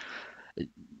damaged.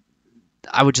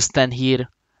 I would just stand here,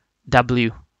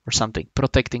 W or something,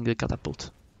 protecting the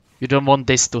catapult. You don't want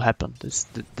this to happen.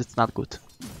 That's not good.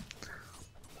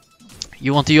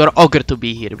 You want your ogre to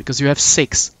be here because you have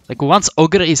 6. Like once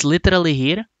ogre is literally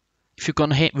here, if you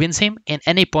can win him in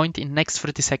any point in next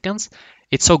 30 seconds,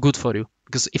 it's so good for you.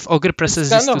 Because if ogre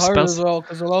presses It's these kind 2 of hard spells, as well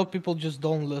because a lot of people just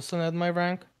don't listen at my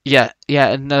rank. yeah,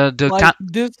 and Like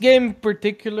this game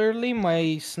particularly,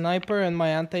 my sniper and my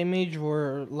anti-mage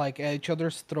were like at each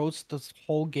other's throats this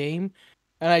whole game,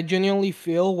 and I genuinely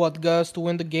feel what got us to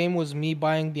win the game was me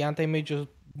buying the anti-mage's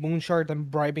moonshard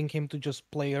and bribing him to just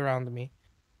play around me.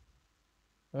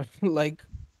 Like,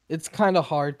 it's kind of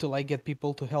hard to like get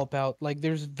people to help out. Like,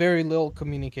 there's very little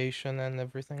communication and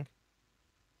everything.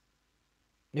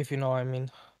 If you know what I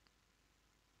mean.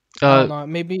 I don't know.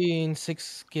 Maybe in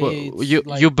 6K, it's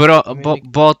like you bought like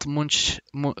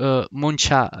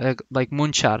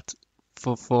Moonchart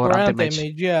for anti-mage.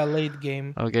 anti-mage, yeah, late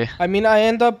game. Okay. I mean, I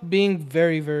end up being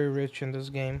very, very rich in this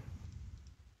game.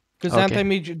 Because Okay.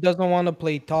 anti-mage doesn't want to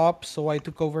play top, so I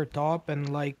took over top,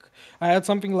 and like I had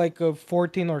something like a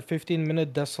 14 or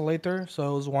 15-minute desolator, so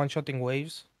I was one-shotting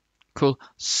waves. Cool.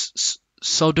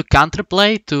 So the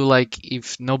counterplay to like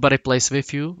if nobody plays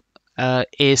with you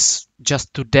is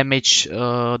just to damage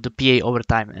the PA over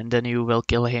time, and then you will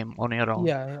kill him on your own.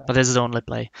 Yeah. But that's the only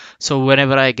play. So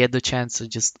whenever I get the chance, I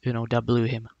just W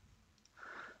him.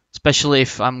 Especially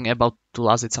if I'm about to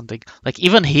last it something. Like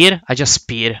even here, I just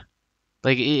spear.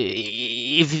 Like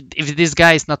if this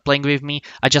guy is not playing with me,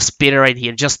 I just spear right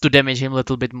here just to damage him a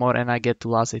little bit more, and I get 2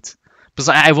 last hits. Because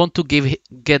I want to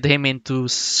get him into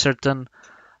certain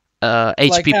Like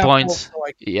HP half health points. so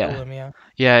I can kill Yeah, him, yeah.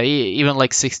 yeah, even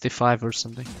like 65 or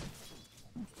something.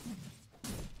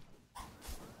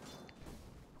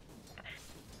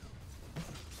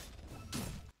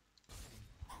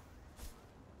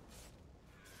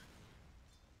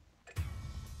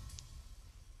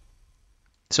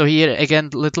 So here again,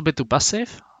 a little bit too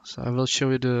passive. So I will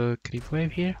show you the creep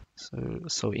wave here.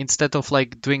 So instead of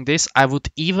like doing this, I would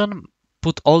even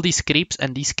put all these creeps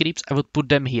and these creeps, I would put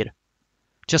them here.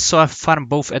 Just so I farm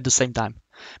both at the same time.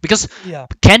 Because Yeah.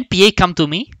 can PA come to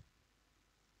me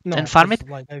No, and farm 'cause, it?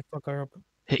 like I fuck her up.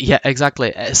 Yeah,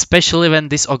 exactly. Especially when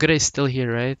this Ogre is still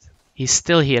here, right? He's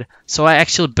still here. So I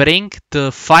actually bring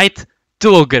the fight to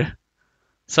Ogre.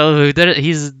 So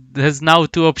has now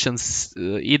 2 options.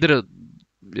 Either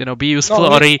be useful,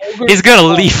 No, or his ogre he's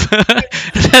gonna is leave.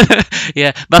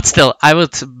 Yeah, but still, I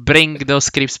would bring those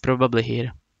creeps probably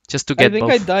here just to I get think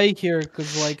I both. die here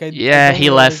because like I Yeah, don't he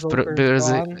know where his left ogre is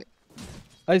because gone.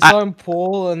 I I, saw him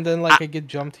pull and then I like I get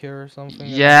jumped here or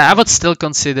something. I don't yeah, I know. would still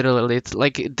consider it.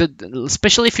 Like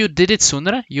especially if you did it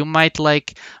sooner, you might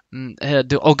like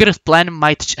the ogre plan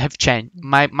have changed.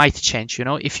 Might change.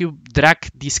 If you drag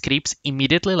these creeps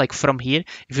immediately, like from here,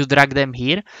 if you drag them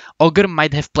here, ogre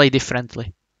might have played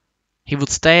differently. He would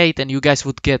stay 8 and you guys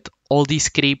would get all these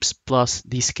creeps plus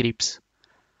these creeps.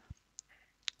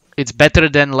 It's better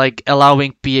than like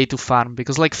allowing PA to farm,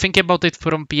 because like think about it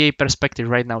from PA perspective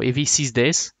right now. If he sees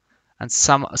this and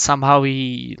somehow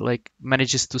he like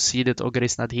manages to see that Ogre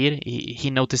is not here, he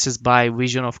notices by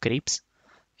vision of creeps.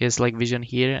 He has like vision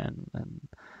here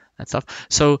and stuff.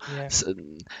 So, Yeah.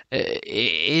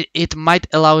 it might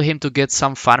allow him to get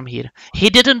some farm here. He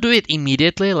didn't do it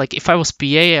immediately. Like if I was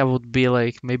PA, I would be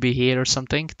like maybe here or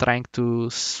something, trying to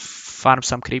farm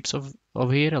some creeps of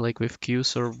here, like with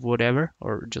Qs or whatever,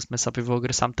 or just mess up with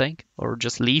Ogre something, or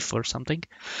just leave or something.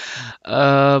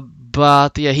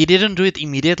 But yeah, he didn't do it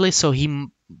immediately, so he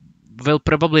will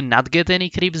probably not get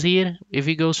any creeps here if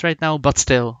he goes right now. But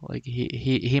still, like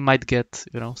he might get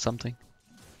something.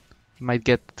 He might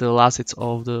get the last hits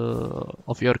of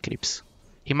your creeps.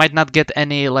 He might not get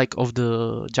any like of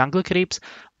the jungle creeps,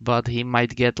 but he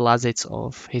might get last hits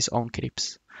of his own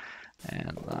creeps.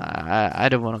 And I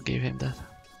don't want to give him that.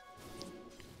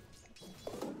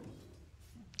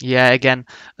 Yeah, again,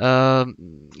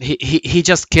 he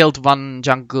just killed one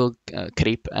jungle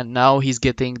creep, and now he's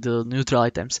getting the neutral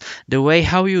items. The way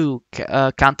how you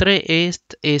counter it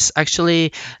is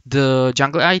actually the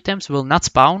jungle items will not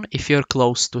spawn if you're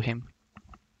close to him.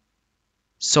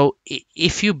 So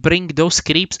if you bring those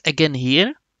creeps again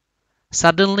here,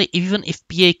 suddenly even if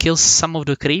PA kills some of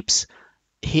the creeps,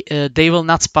 they will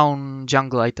not spawn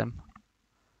jungle item.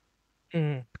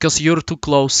 Because you're too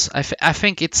close. I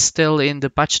think it's still in the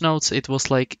patch notes. It was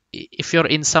like if you're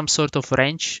in some sort of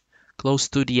range close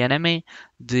to the enemy,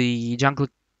 the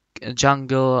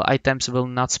jungle items will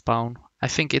not spawn. I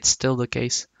think it's still the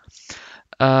case.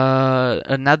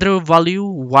 Another value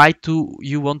why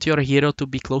you want your hero to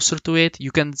be closer to it,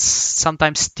 you can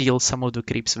sometimes steal some of the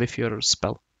creeps with your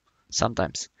spell.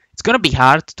 Sometimes. It's gonna be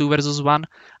hard 2 versus 1.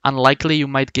 Unlikely you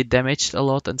might get damaged a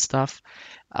lot and stuff.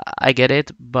 I get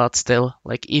it, but still,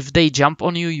 like if they jump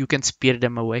on you, you can spear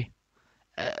them away.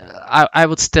 I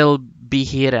would still be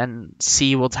here and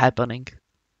see what's happening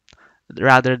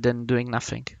rather than doing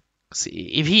nothing.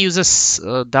 If he uses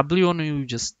W on you,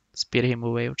 just spear him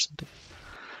away or something.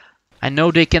 I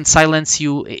know they can silence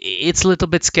you. It's a little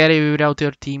bit scary without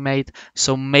your teammate.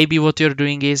 So maybe what you're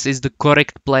doing is the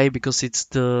correct play, because it's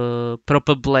the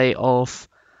proper play of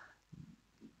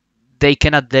they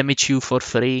cannot damage you for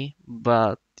free,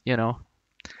 but yeah,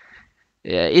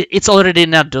 it's already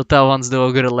not Dota once the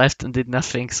Ogre left and did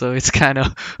nothing, so it's kind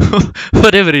of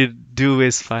whatever you do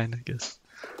is fine, I guess.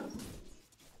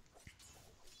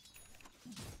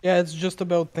 Yeah, it's just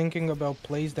about thinking about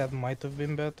plays that might have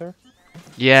been better.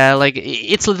 Yeah, like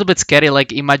it's a little bit scary.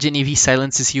 Like imagine if he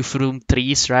silences you from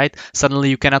trees, right? Suddenly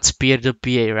you cannot spear the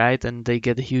PA, right? And they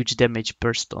get a huge damage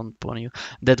burst upon you.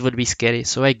 That would be scary.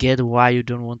 So I get why you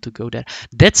don't want to go there.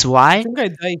 That's I why. think I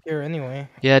died here anyway.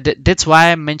 Yeah, that's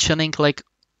why I'm mentioning like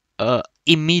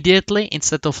immediately,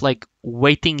 instead of like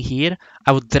waiting here,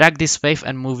 I would drag this wave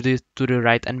and move it to the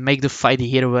right and make the fight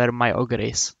here where my ogre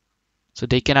is. So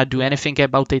they cannot do anything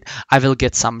about it. I will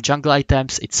get some jungle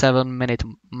items. It's 7-minute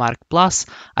mark plus.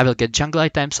 I will get jungle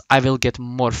items. I will get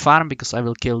more farm because I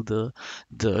will kill the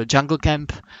jungle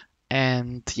camp.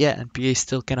 And yeah, and PA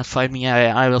still cannot fight me.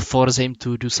 I will force him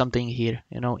to do something here,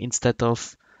 instead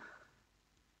of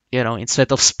you know,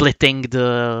 instead of splitting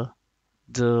the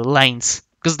lanes,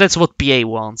 because that's what PA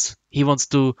wants. He wants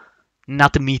to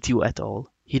not meet you at all.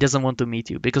 He doesn't want to meet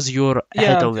you because you're Yeah,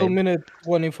 ahead of until him. minute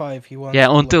 25, he wants Yeah,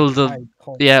 to until like the hide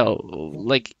home. yeah, Yeah.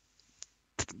 like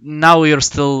now you're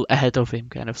still ahead of him,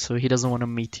 kind of. So he doesn't want to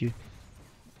meet you.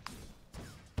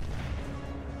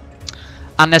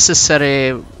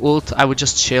 Unnecessary ult. I would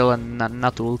just chill and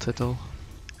not ult at all.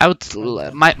 I would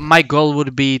Okay. my goal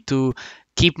would be to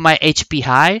keep my HP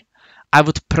high. I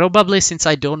would probably, since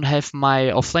I don't have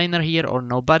my offlaner here or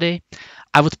nobody,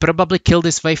 I would probably kill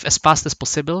this wave as fast as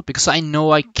possible because I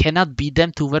know I cannot beat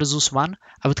them 2 versus 1.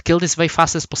 I would kill this wave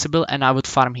fast as possible and I would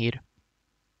farm here.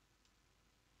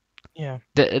 Yeah.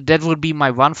 That would be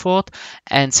my one thought.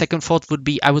 And second thought would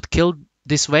be I would kill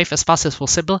this wave as fast as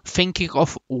possible, thinking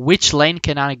of which lane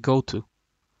can I go to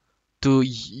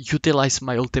utilize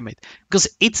my ultimate. Because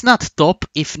it's not top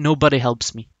if nobody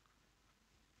helps me.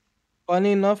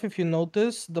 Funny enough, if you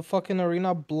notice, the fucking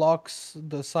arena blocks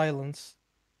the silence.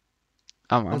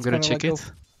 I'm That's gonna kind of check like a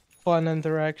it. fun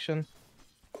interaction.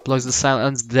 Blocks the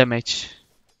silence damage.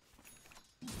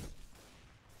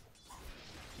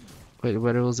 Wait,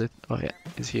 where was it? Oh yeah,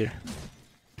 it's here.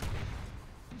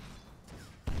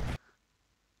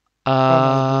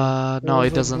 Oh no, it No, was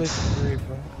it a doesn't. glitch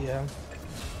Reaper. Yeah.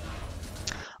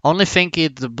 Only thing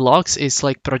it blocks is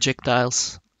like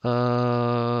projectiles.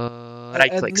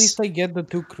 Right At clicks. least I get the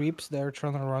two creeps that are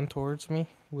trying to run towards me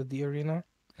with the arena.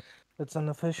 It's an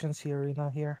efficiency arena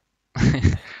here.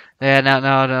 Yeah,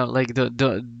 no. Like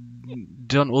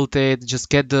don't ult it. Just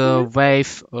get the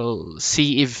wave.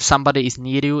 See if somebody is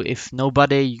near you. If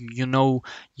nobody, you know,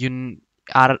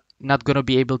 are not gonna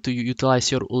be able to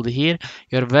utilize your ult here.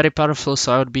 You're very powerful,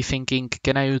 so I would be thinking,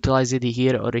 can I utilize it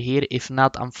here or here? If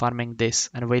not, I'm farming this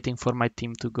and waiting for my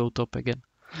team to go top again.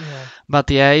 Yeah. But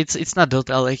yeah, it's not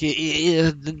Dota. Like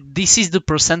this is the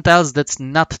percentiles. That's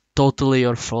not totally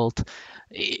your fault.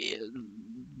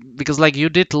 Because like you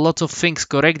did lots of things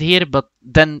correct here, but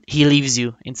then he leaves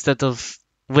you instead of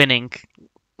winning.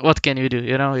 What can you do?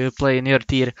 You know, you play in your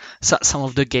tier. So, some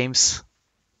of the games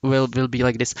will be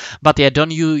like this. But yeah,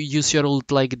 don't you use your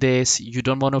ult like this. You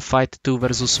don't want to fight 2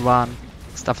 versus 1,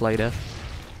 stuff like that.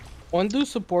 When do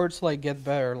supports like get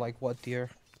better? Like what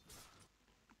tier?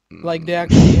 Like they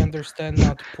actually understand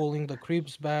not pulling the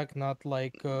creeps back, not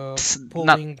like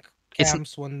Not pulling it's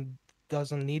camps when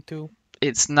doesn't need to.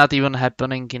 it's not even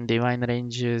happening in divine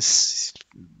ranges.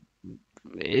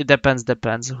 It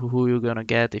depends who you're gonna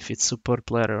get, if it's support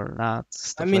player or not,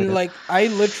 I stuff like mean, that. like I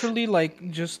literally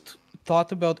like just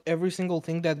thought about every single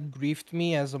thing that griefed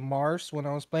me as a Mars when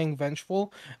I was playing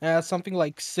Vengeful, and I had something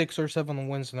like 6 or 7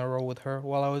 wins in a row with her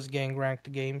while I was getting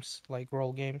ranked games, like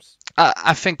role games.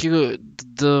 I think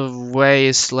the way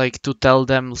is like to tell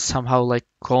them somehow like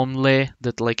calmly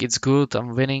that like it's good,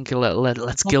 I'm winning,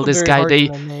 let's It's kill also this very guy. hard to They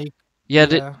make. Yeah,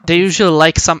 Yeah, they it's. usually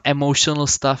like some emotional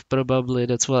stuff probably.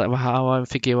 That's what how I'm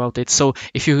thinking about it. So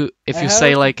if I you had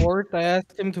a say like support. I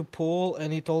asked him to pull,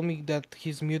 and he told me that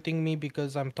he's muting me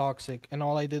because I'm toxic. And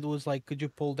all I did was like, "Could you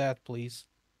pull that, please?"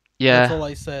 That's all yeah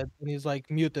I said. And he's like,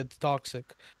 "Muted,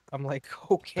 toxic." I'm like,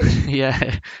 "Okay,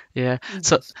 yeah yeah.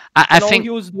 So Jesus." I And all he think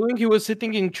was doing, he was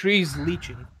sitting in trees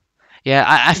leeching. yeah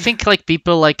I think like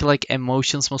people like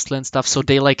emotions mostly and stuff. So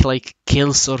they like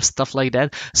kills or stuff like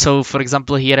that. So for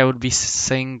example here I would be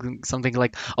saying something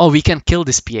like, oh, we can kill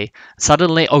this PA.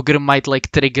 Suddenly Ogre might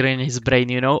like trigger in his brain,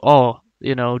 you know, oh,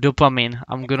 you know, dopamine,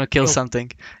 I'm gonna kill Kill.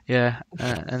 something. Yeah,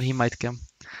 and he might come.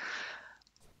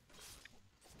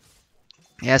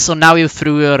 Yeah, so now you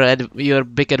threw your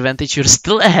big advantage. You're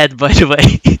still ahead, by the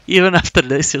way. Even after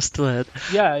this, you're still ahead.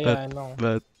 Yeah, But I know.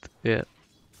 but yeah,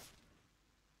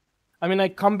 I mean, I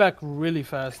come back really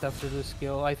fast after this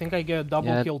kill. I think I get a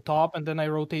double yeah, kill top, and then I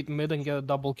rotate mid and get a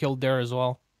double kill there as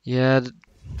well. yeah.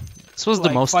 This was the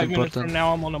Like most 5 minutes from important.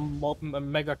 now, I'm on a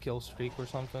mega kill streak or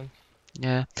something.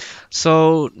 Yeah.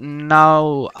 So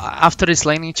now after this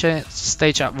laning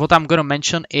stage, what I'm gonna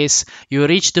mention is you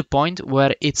reach the point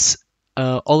where it's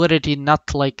already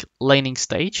not like laning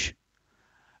stage,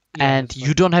 Yeah, and it's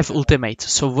you like don't have yeah. ultimate.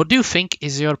 So what do you think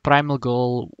is your primal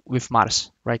goal with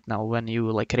Mars right now when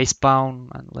you like respawn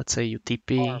and let's say you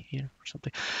Farm. TP here or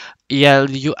something? Yeah,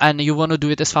 you want to do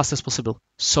it as fast as possible.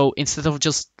 So instead of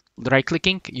just right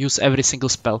clicking, use every single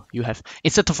spell you have.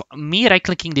 Instead of me right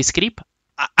clicking this creep,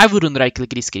 I wouldn't right click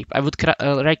this creep. I would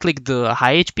right click the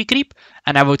high HP creep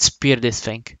and I would spear this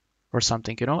thing or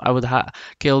something. You know, I would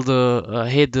kill the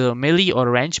hit the melee or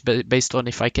range based on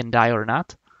if I can die or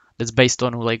not. That's based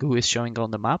on like who is showing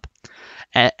on the map.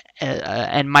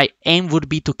 And my aim would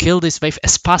be to kill this wave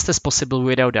as fast as possible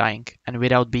without dying and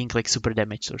without being like super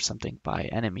damaged or something by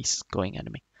enemies going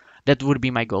enemy. That would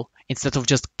be my goal. Instead of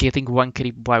just getting one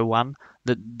creep by one,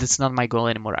 that's not my goal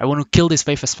anymore. I want to kill this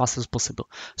wave as fast as possible.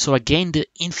 So I gain the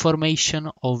information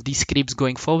of these creeps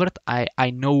going forward.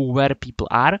 I know where people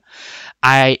are.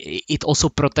 It also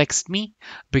protects me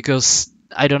because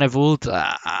I don't have ult.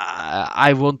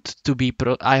 I want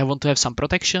to have some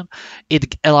protection.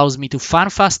 It allows me to farm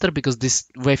faster because this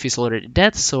wave is already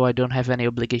dead, so I don't have any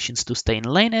obligations to stay in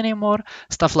lane anymore.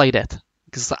 Stuff like that.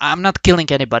 Because I'm not killing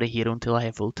anybody here until I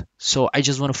have ult. So I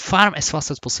just want to farm as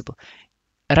fast as possible.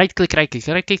 Right click, right click,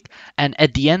 right click, and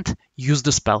at the end use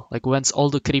the spell. Like once all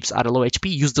the creeps are low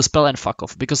HP, use the spell and fuck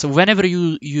off. Because whenever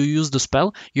you use the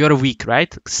spell, you're weak,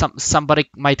 right? Somebody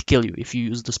might kill you if you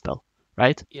use the spell,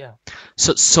 right? Yeah.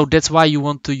 So that's why you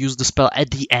want to use the spell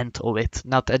at the end of it,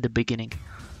 not at the beginning.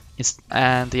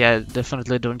 And yeah,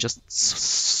 definitely don't just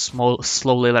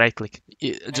slowly right click.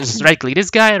 Just right click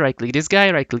this guy, right click this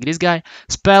guy, right click this guy,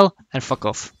 spell, and fuck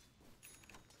off.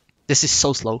 This is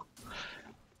so slow.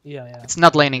 Yeah, yeah. It's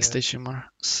not I laning get it. stage anymore.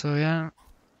 So yeah.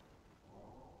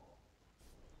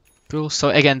 Cool. So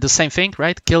again, the same thing,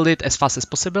 right? Kill it as fast as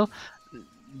possible.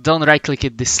 Don't right click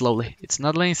it this slowly. It's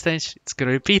not laning stage. It's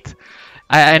gonna repeat.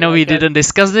 I know we Like I- didn't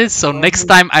discuss this, so next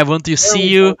time I want to see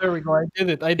you. There we go. I did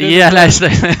it. I did Yeah, it. nice.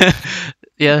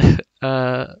 Yeah.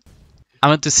 I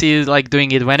want to see you like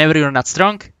doing it whenever you're not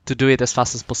strong to do it as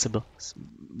fast as possible.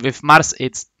 With Mars,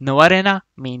 it's no arena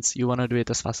means you want to do it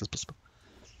as fast as possible.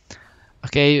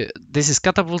 Okay, this is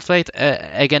catapult fight.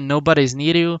 Again, nobody is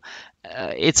near you.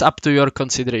 It's up to your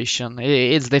consideration.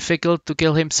 It's difficult to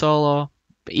kill him solo.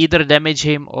 Either damage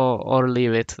him or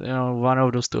leave it. You know, one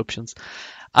of those two options.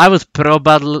 I would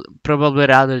probably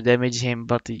rather damage him,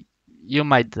 but you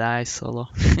might die solo.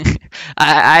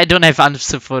 I don't have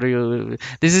answer for you.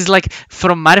 This is like,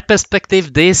 from my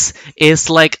perspective, this is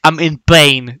like I'm in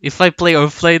pain. If I play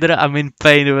offlaner, I'm in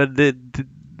pain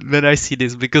when I see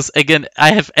this, because again,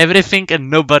 I have everything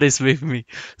and nobody's with me,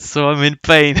 so I'm in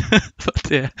pain. But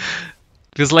yeah,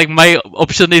 because like my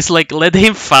option is like let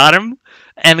him farm,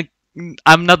 and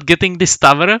I'm not getting this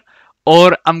tower,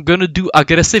 or I'm gonna do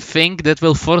aggressive thing that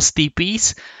will force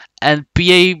TPs, and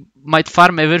PA might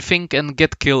farm everything and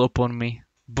get kill upon me.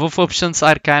 Both options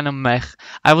are kind of meh.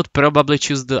 I would probably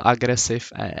choose the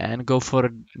aggressive and go for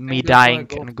me think that's what I dying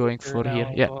go and going for now here.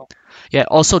 as Yeah. well. Yeah.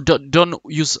 Also, don't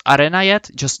use arena yet.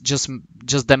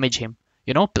 Just damage him.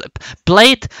 You know,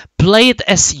 play it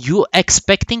as you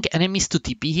expecting enemies to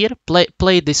TP here.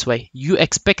 Play it this way. You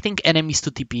expecting enemies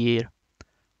to TP here,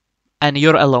 and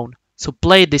you're alone. So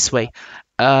play it this way.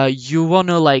 You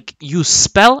wanna like use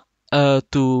spell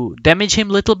to damage him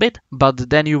a little bit, but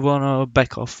then you wanna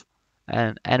back off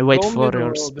and wait Go for mid a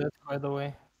yours. little bit, by the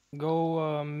way.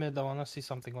 Go mid. I wanna see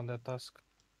something on that Tusk.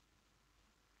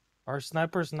 Our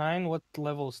sniper's 9. What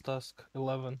level is Tusk?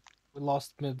 11. We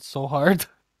lost mid so hard.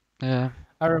 Yeah.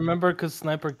 I remember because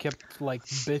sniper kept like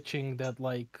bitching that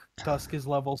like Tusk is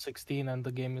level 16 and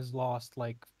the game is lost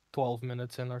like 12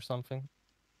 minutes in or something.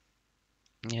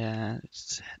 Yeah.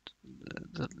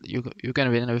 You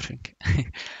can win everything.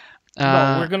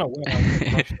 No, we're gonna win. I'm gonna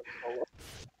crush them solo.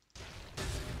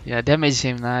 Yeah, damage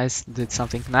him. Nice. Did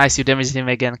something nice. You damaged him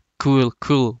again. Cool,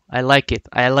 cool. I like it.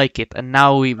 I like it. And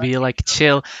now we like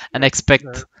chill and expect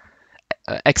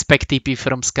TP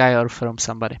from Sky or from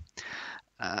somebody.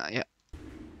 Yeah,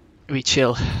 we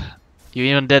chill. You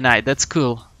even deny. That's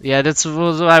cool. Yeah, that's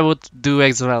what I would do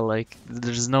as well. Like,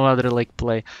 there's no other like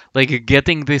play. Like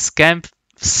getting this camp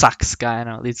sucks, kind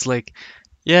of. It's like,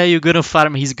 yeah, you're gonna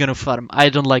farm. He's gonna farm. I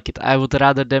don't like it. I would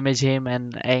rather damage him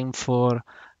and aim for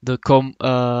the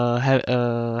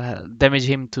damage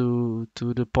him to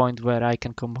the point where I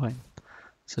can combo him.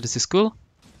 So this is cool.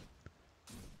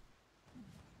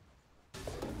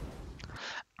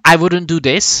 I wouldn't do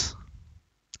this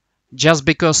just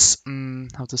because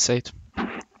how to say it.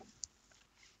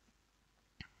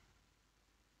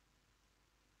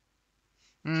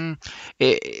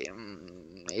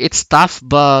 It's tough,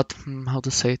 but how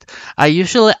to say it. I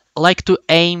usually like to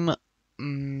aim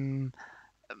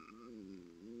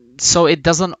so it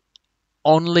doesn't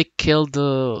only kill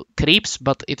the creeps,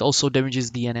 but it also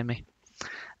damages the enemy.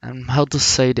 How to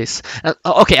say this?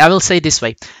 Okay, I will say this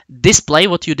way. This play,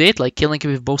 what you did, like killing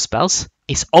with both spells,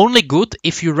 is only good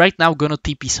if you're right now gonna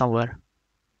TP somewhere.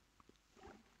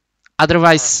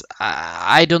 Otherwise,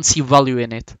 I don't see value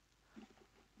in it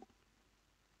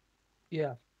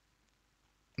Yeah.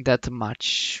 that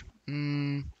much.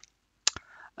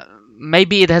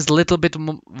 Maybe it has a little bit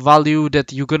value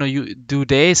that you're gonna do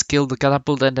this, kill the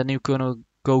catapult, and then you're gonna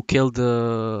go kill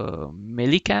the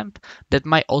melee camp. That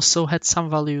might also had some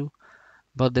value.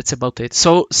 But that's about it.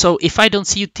 So if I don't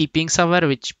see you TPing somewhere,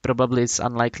 which probably is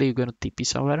unlikely, you're gonna TP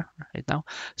somewhere right now.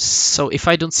 So if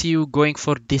I don't see you going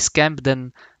for this camp,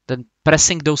 then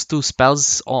pressing those two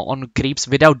spells on creeps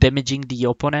without damaging the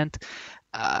opponent,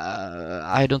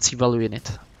 I don't see value in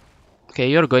it. Okay,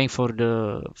 you're going for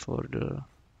the.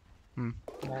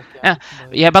 Small Yeah, camp,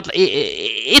 but yeah, but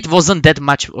it wasn't that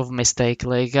much of a mistake.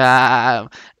 Like either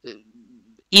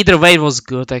way, it was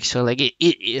good actually. Like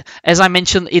as I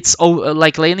mentioned, it's over.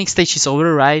 Like laning stage is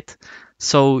over, right?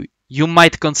 So you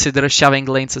might consider shoving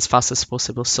lanes as fast as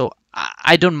possible. So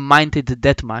I don't mind it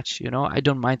that much. You know, I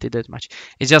don't mind it that much.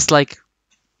 It's just like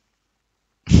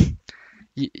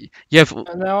you, you have.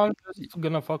 and now I'm just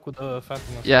gonna fuck with the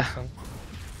Phantom Yeah. Assassin.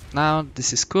 Now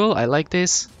this is cool. I like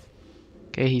this.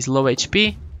 Okay, he's low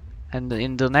HP, and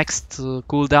in the next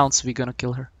cooldowns we're gonna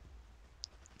kill her.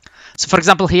 So for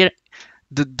example here,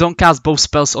 don't cast both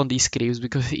spells on these creeps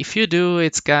because if you do,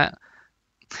 it's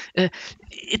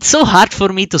so hard for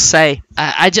me to say.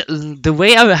 I just the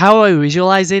way how I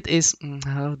visualize it is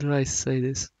how do I say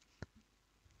this?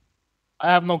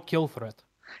 I have no kill threat.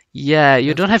 Yeah,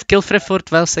 you don't have kill threat for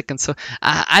 12 seconds, so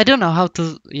I don't know how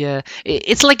to. Yeah,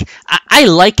 it's like I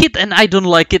like it and I don't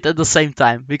like it at the same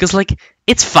time because like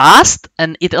it's fast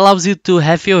and it allows you to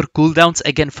have your cooldowns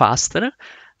again faster,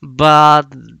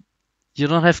 but you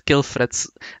don't have kill threats.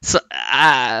 So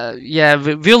yeah,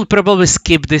 we'll probably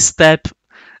skip this step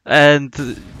and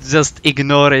just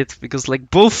ignore it because like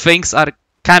both things are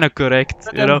kind of correct,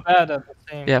 Good you know. and bad at the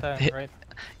same Yeah, time, right?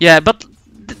 yeah, but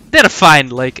they're fine.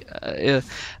 Like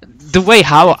the way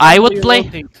how I would You play.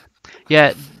 rotate.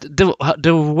 Yeah,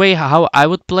 the way how I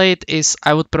would play it is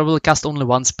I would probably cast only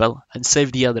one spell and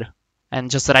save the other, and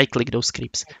just right click those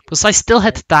creeps. Because I still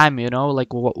had time, you know, like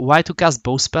why to cast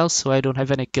both spells so I don't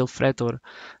have any kill threat or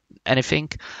anything?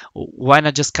 Why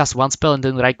not just cast one spell and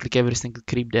then right click every single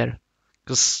creep there?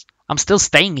 Because I'm still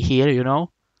staying here, you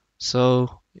know.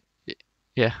 So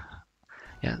yeah,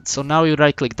 yeah. So now you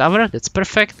right click tower. That's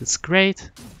perfect. That's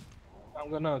great. I'm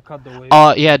gonna cut the wave.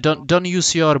 Oh yeah, don't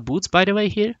use your boots by the way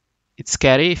here. It's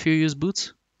scary if you use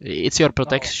boots. It's your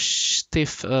protective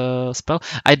spell.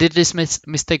 I did this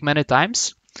mistake many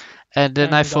times, and then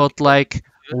And I you got thought killed. like,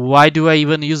 why do I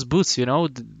even use boots? You know,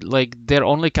 like their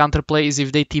only counterplay is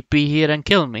if they TP here and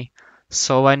kill me.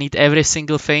 So I need every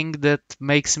single thing that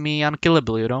makes me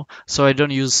unkillable, you know. So I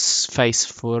don't use face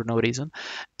for no reason,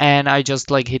 and I just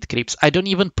like hit creeps. I don't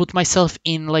even put myself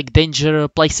in like danger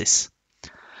places.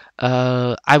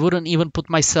 I wouldn't even put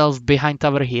myself behind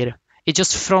tower here. It's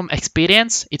just from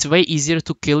experience, it's way easier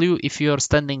to kill you if you're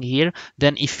standing here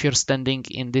than if you're standing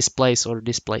in this place or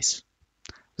this place.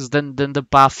 Because then the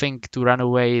pathing to run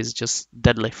away is just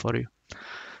deadly for you.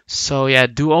 So yeah,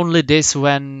 do only this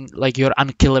when like you're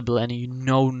unkillable and you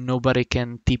know nobody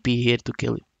can TP here to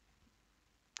kill you.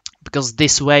 Because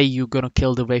this way you're gonna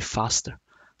kill the wave faster.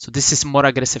 So this is more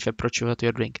aggressive approach what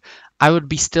you're doing. I would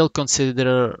be still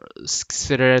consider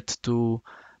it to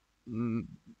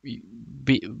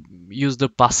use the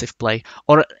passive play,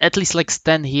 or at least like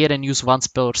stand here and use one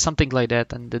spell or something like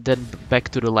that, and then back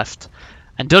to the left.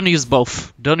 And don't use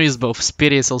both. Don't use both.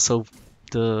 Spirit is also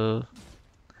the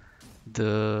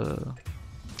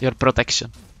your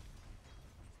protection.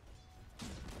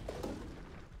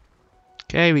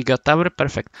 Okay, we got tower.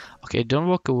 Perfect. Okay, don't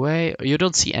walk away. You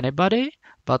don't see anybody,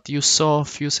 but you saw a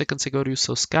few seconds ago you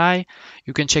saw Sky.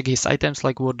 You can check his items,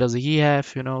 like what does he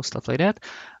have, you know, stuff like that.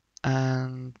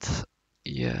 And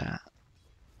yeah,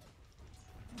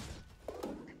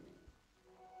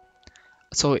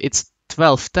 so it's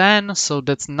 12:10, so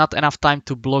that's not enough time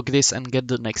to block this and get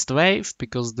the next wave,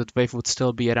 because that wave would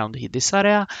still be around this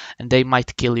area and they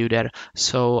might kill you there.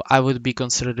 So I would be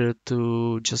considered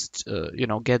to just you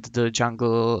know, get the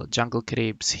jungle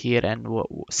creeps here and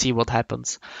see what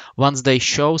happens. Once they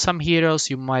show some heroes,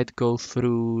 you might go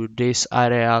through this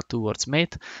area towards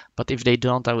mid, but if they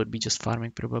don't, I would be just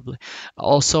farming probably.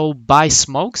 Also buy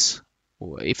smokes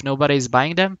if nobody is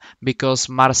buying them, because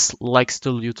Mars likes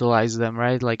to utilize them,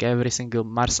 right? Like every single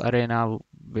Mars arena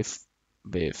with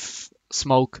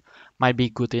smoke might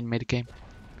be good in mid game.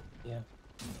 Yeah.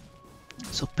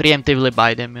 So preemptively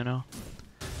buy them, you know,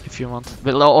 if you want.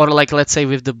 Or like let's say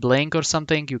with the blink or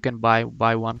something, you can buy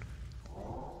one.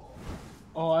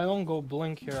 Oh, I don't go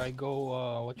blink here. I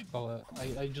go what you call it?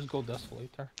 I just go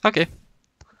desolator. Okay.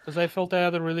 Because I felt I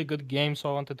had a really good game, so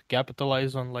I wanted to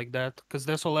capitalize on like that. Because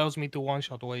this allows me to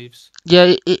one-shot waves.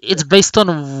 Yeah, it's based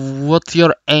on what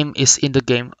your aim is in the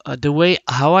game. The way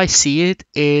how I see it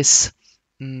is,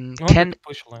 I wanted to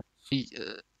push lane.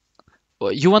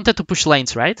 you wanted to push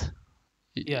lanes, right?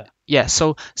 Yeah. Yeah,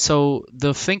 so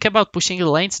the thing about pushing the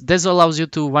lanes, this allows you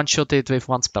to one shot it with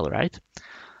one spell, right?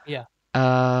 Yeah.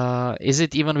 Is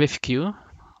it even with Q?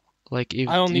 Like if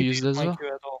I don't you need to use use this? my Q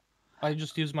at all. I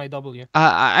just use my W.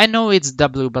 I know it's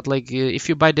W, but like if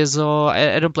you buy Dezo,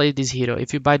 I don't play this hero.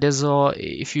 If you buy Dezo,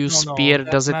 if you No, spear, that's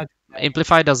does it magic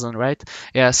amplify? damage. Doesn't, right?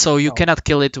 Yeah, so you No. cannot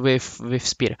kill it with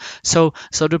spear. So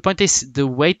the point is, the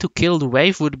way to kill the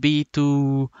wave would be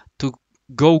to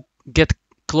go get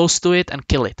close to it and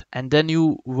kill it, and then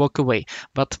you walk away.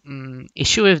 But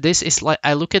issue with this is like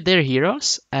I look at their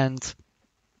heroes and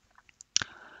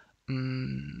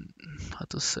mm, how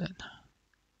to say it?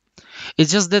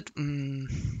 It's just that.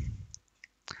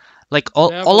 Like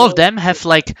They have a all of lot of them have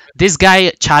like this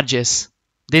guy charges.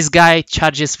 This guy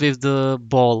charges with the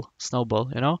ball,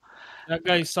 snowball, you know? that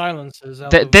guy silences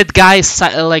out That of that guy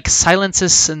like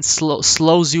silences and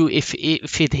slows you if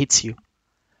it hits you.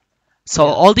 So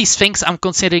yeah. all these things I'm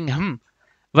considering,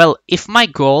 well, if my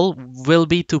goal will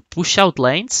be to push out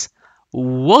lanes,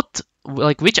 what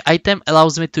like which item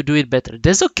allows me to do it better?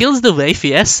 Deso kills the wave,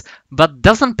 yes, but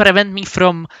doesn't prevent me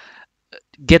from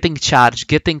getting charged,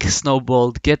 getting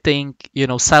snowballed, getting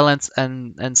silenced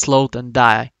and slowed and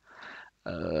die.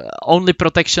 Only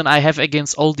protection I have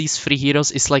against all these three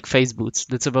heroes is like face boots.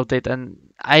 That's about it, and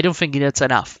I don't think that's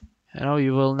enough.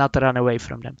 You will not run away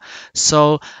from them.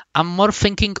 So I'm more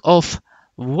thinking of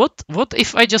what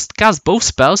if I just cast both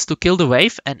spells to kill the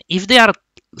wave, and if they are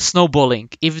snowballing,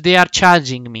 if they are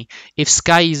charging me, if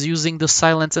Sky is using the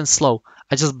silence and slow,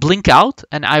 I just blink out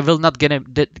and I will not get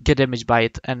damaged by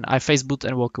it, and I face boot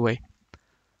and walk away.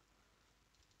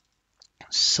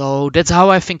 So that's how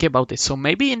I think about it. So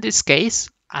maybe in this case,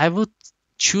 I would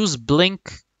choose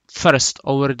Blink first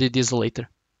over the Desolator.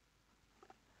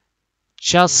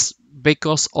 Hmm. Just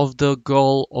because of the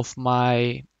goal of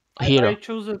my I hero.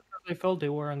 chose it because I felt they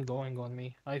weren't going on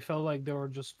me. I felt like they were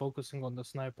just focusing on the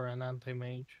sniper and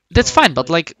anti-mage. That's So I fine, was but like,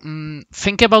 like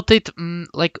think about it.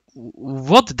 Like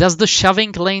what does the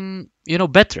shoving lane,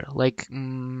 better? Like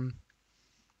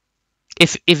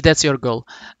if that's your goal.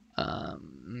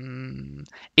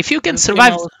 If you can this game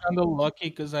I survive. was kind of lucky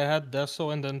because I had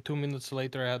Deso and then 2 minutes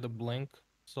later I had a blink.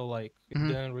 So like it Mhm.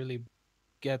 didn't really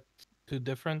get too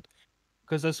different.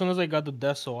 Because as soon as I got the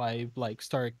Deso, I like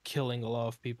started killing a lot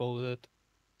of people with it.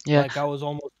 Yeah, Like I was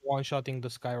almost one-shotting the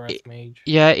i- Skywrath mage.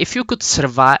 yeah. If you could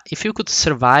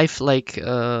survive like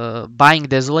buying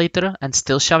Desolator and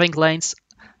still shoving lanes,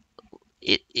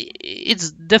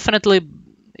 it's definitely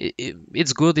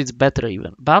it's good. It's better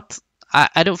even, but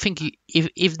I don't think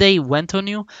if they went on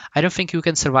you, I don't think you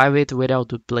can survive it without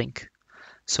the blink.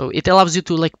 So it allows you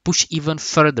to like push even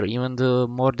further, even the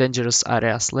more dangerous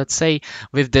areas. Let's say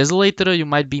with Desolator, you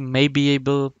might be maybe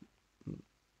able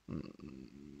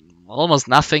almost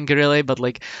nothing really, but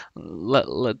like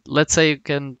let's say you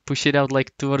can push it out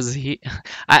like towards he.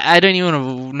 I don't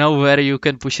even know where you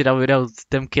can push it out without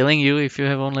them killing you if you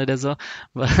have only Dezo,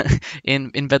 but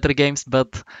in better games.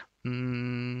 But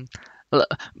mm, l-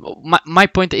 my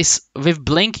point is with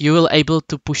Blink you will able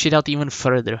to push it out even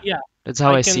further. Yeah, That's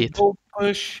how I I see can it. go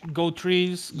push, go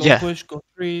trees, go Yeah. push, go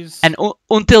trees. And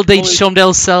until they Always, show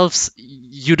themselves,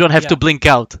 you don't have to yeah, blink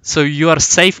out. So you are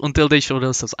safe until they show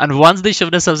themselves. And once they show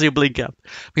themselves, you blink out.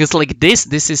 Because like this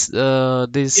is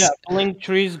yeah. this Blink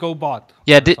trees, go bot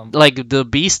yeah or something. like the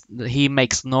beast. He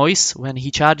makes noise when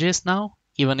he charges now.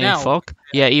 Even in Now, fog,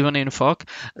 yeah, even in fog,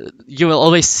 you will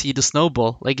always see the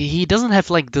snowball. Like he doesn't have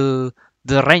like the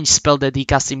range spell that he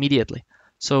casts immediately.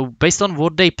 So based on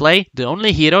what they play, the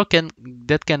only hero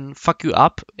that can fuck you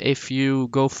up if you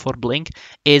go for blink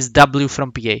is W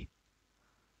from PA.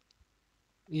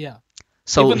 yeah.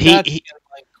 So Even that can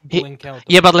like he blink out.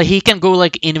 yeah, but like he can go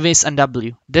like invis and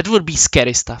W. That would be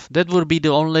scary stuff. That would be the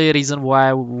only reason why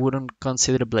I wouldn't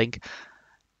consider blink.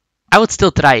 I would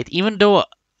still try it, even though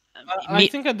I me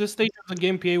think at this stage of the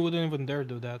game, PA wouldn't even dare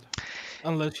do that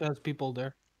unless she has people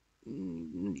there.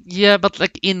 yeah, but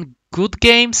like in good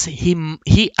games,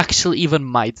 he actually even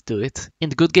might do it. In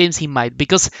good games, he might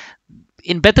because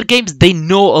in better games they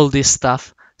know all this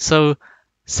stuff. So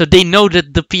they know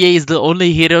that the PA is the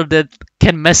only hero that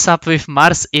can mess up with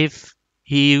Mars if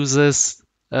he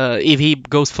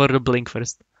goes for the blink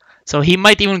first. So he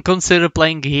might even consider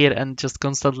playing here and just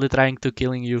constantly trying to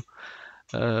killing you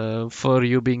for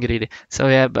you being greedy. So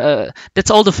yeah,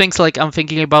 that's all the things like I'm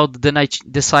thinking about. Then I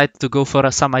decide to go for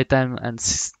some item and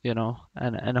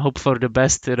and hope for the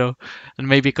best, and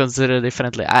maybe consider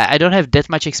differently. I don't have that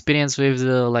much experience with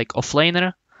the like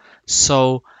offlaner,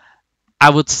 so I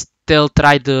would still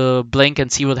try the blink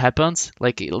and see what happens.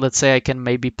 Like let's say I can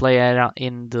maybe play around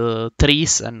in the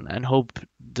trees and hope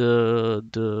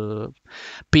the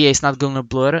PA is not gonna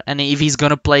blur. And if he's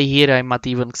gonna play here, I might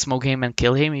even smoke him and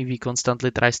kill him. If he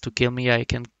constantly tries to kill me, I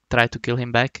can try to kill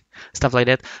him back. Stuff like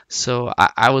that. So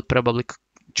I would probably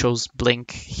choose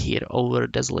blink here over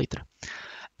desolator.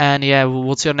 And yeah,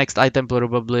 what's your next item?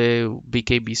 Probably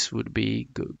BKBs would be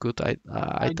good I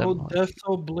item. go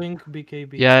Deso, Blink,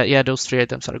 BKB. Yeah, those 3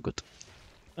 items are good.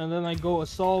 And then I go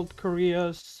Assault,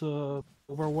 Korea's,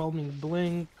 Overwhelming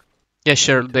Blink. Yeah,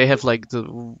 sure. and They have like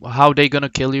how they gonna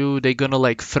kill you? They gonna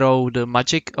like throw the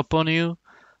magic upon you,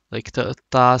 like the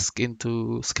task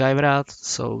into Skywrath.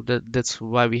 So that's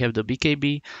why we have the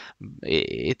BKB.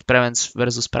 It prevents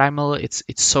versus primal. It's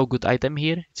so good item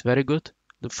here. It's very good.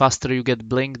 The faster you get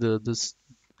blink,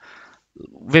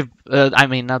 with I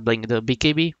mean not blink, the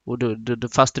BKB. The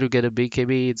faster you get a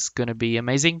BKB, it's gonna be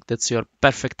amazing. That's your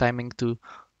perfect timing to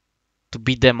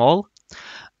beat them all.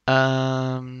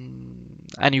 And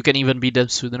you can even beat them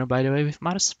sooner, by the way, with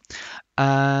Mars.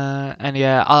 And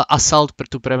yeah, assault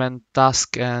to prevent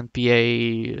task and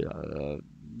PA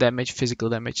damage, physical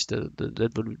damage.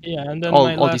 That would Yeah, and then all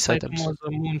my these last item items. was a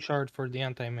Moon Shard for the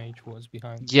anti-mage was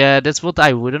behind. Yeah, that's what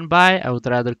I wouldn't buy. I would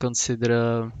rather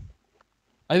consider.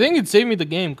 I think it saved me the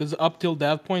game because up till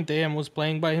that point, AM was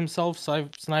playing by himself,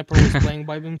 Sniper was playing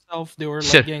by himself. They were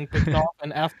Sure. like getting picked off,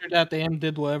 and after that, AM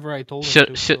did whatever I told him Sure,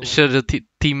 to. sure, so, sure. The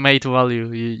teammate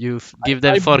value. You give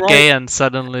them I 4K and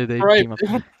suddenly they right. team up.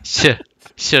 Sure,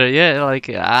 sure. Yeah, like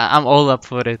I'm all up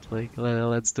for it. Like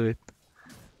let's do it.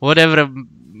 Whatever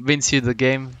wins you the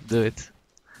game, do it.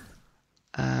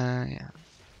 Yeah.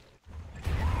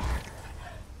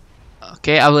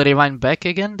 Okay, I will rewind back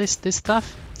again this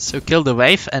stuff. So kill the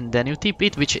wave and then you TP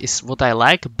it, which is what I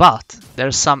like, but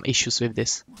there's some issues with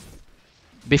this.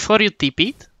 Before you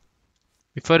TP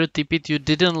it, you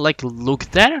didn't like look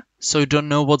there, so you don't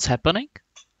know what's happening.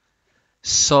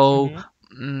 So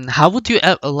how would you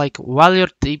like while you're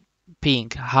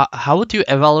TPing? How would you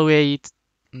evaluate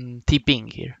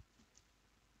TPing here?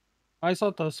 I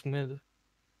saw Tusk mid,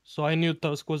 so I knew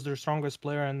Tusk was their strongest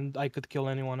player, and I could kill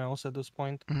anyone else at this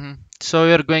point. So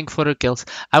you're going for the kills.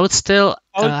 I would still.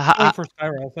 I was going for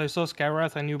Skywrath. I saw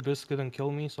Skywrath. I knew Bisk couldn't kill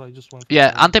me, so I just went for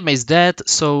Yeah, Skywrath. Anthem is dead,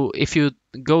 so if you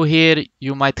go here,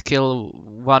 you might kill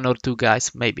 1 or 2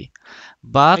 guys, maybe.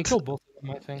 But I killed both of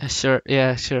them, I think. sure,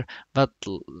 yeah, sure. But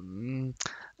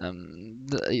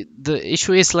the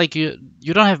issue is like you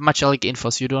don't have much like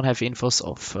infos. You don't have infos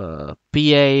of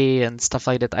PA and stuff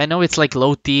like that. I know it's like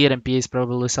low tier and PA is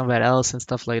probably somewhere else and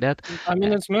stuff like that. I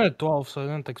mean, it's minute 12, so I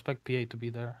didn't expect PA to be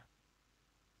there.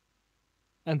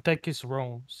 And Tech is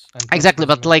roams. And Exactly,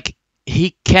 but like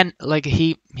he can, like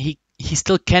he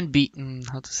still can be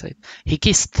how to say it? He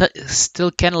can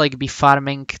still can like be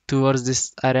farming towards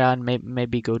this area and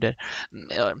maybe go there.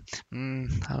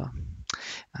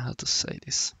 How to say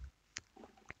this?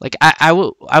 Like I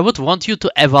would want you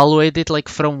to evaluate it like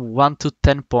from 1 to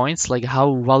 10 points, like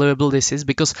how valuable this is,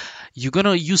 because you're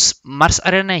gonna use Mars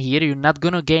Arena here. You're not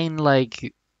gonna gain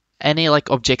like any like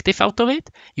objective out of it.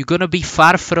 You're gonna be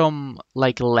far from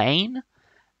like lane,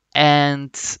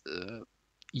 and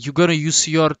you're gonna use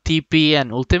your TP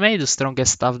and ultimate, the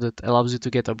strongest stuff that allows you to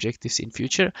get objectives in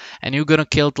future, and you're gonna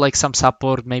kill like some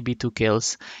support, maybe 2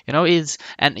 kills. You know,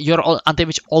 and your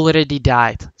anti-mage already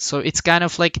died, so it's kind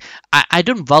of like I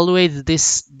don't evaluate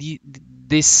this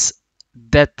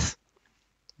that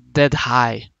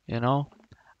high. You know,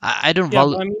 I don't Yeah,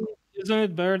 value. I mean, isn't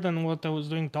it better than what I was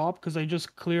doing top? Because I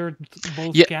just cleared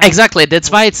both Yeah, camps. exactly.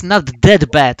 That's why it's not that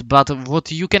bad. But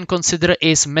what you can consider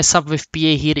is mess up with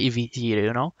PA here, EV here.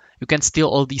 You know, you can steal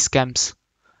all these camps.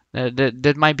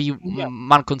 That might be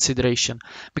one consideration,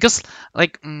 because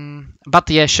like but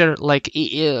yeah, sure, like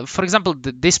for example,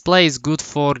 this play is good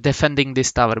for defending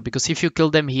this tower, because if you kill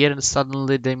them here,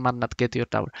 suddenly they might not get your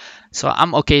tower. So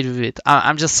I'm okay with it.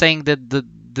 I'm just saying that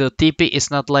the TP is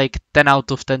not like 10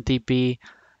 out of 10 TP.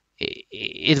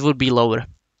 It would be lower.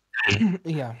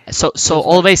 Yeah. So That's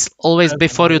always that's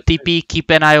before you what I TP,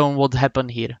 keep an eye on what happened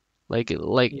here. Like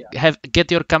Yeah. get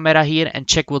your camera here and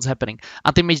check what's happening.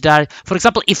 Anti-mage died. For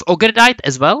example, if Ogre died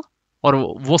as well,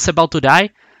 or was about to die,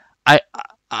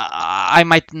 I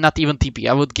might not even TP.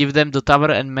 I would give them the tower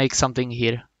and make something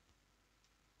here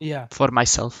Yeah. for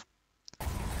myself.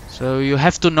 So you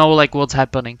have to know like what's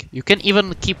happening. You can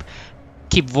even keep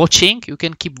watching. You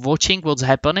can keep watching what's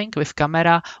happening with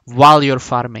camera while you're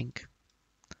farming,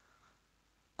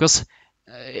 because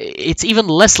it's even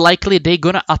less likely they're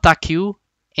gonna attack you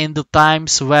in the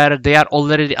times where they are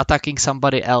already attacking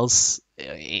somebody else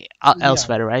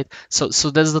elsewhere, right? So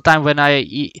that's the time when I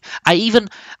even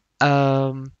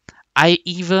I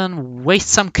even waste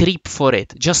some creep for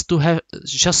it just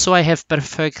so I have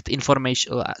perfect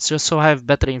information, just so I have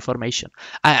better information.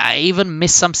 I even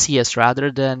miss some CS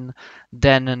rather than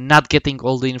not getting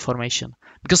all the information,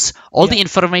 because all Yeah. the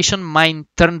information might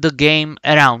turn the game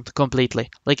around completely.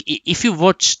 Like if you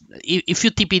watch, if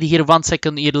you TP'd here 1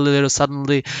 second earlier,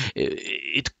 suddenly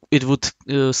it would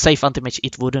save anti-match.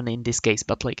 It wouldn't in this case,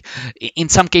 but like in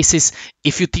some cases,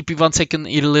 if you TP 1 second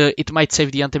earlier, it might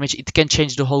save the anti-match. It can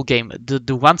change the whole game.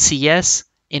 The one CS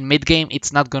in mid game,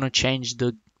 it's not gonna change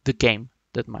the game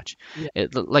that much. Yeah.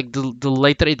 Like the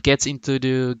later it gets into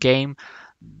the game,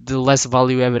 the less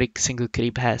value every single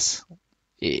creep has.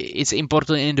 It's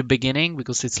important in the beginning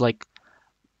because it's like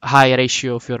high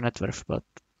ratio of your net worth, but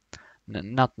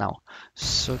not now.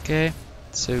 So okay,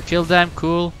 so you kill them,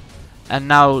 cool. And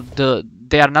now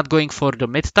they are not going for the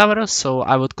mid tower, so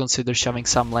I would consider shoving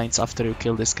some lanes after you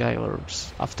kill this guy or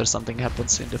after something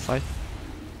happens in the fight.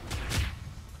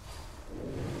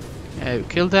 Yeah, you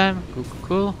kill them,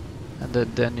 cool. And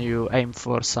then you aim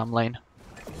for some lane.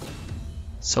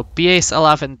 So PA is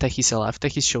alive and Tech is alive.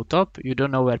 Tech is show top, you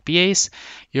don't know where PA is.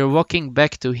 You're walking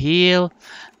back to heal.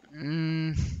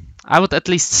 I would at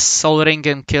least soul ring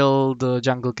and kill the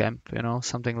jungle camp, you know,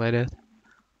 something like that.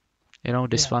 You know,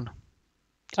 this Yeah. one.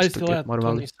 I Just to still get had more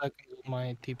 20 value. seconds with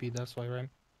my TP, that's why, right?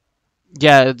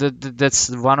 Yeah, that's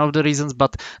one of the reasons,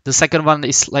 but the second one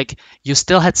is like you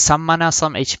still had some mana,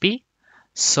 some HP,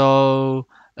 so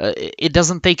it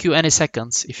doesn't take you any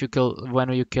seconds if you kill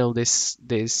when you kill this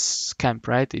camp,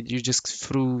 right? You just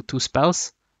threw 2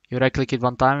 spells, you right click it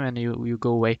one time and you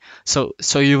go away. So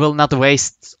you will not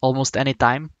waste almost any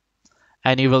time,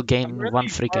 and you will I'm gain one really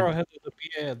free far camp. ahead of the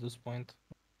PA at this point.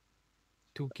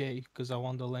 2k, because I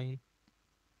won the lane.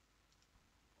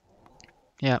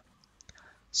 Yeah.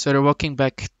 So they're walking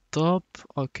back top.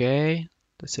 Okay,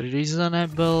 that's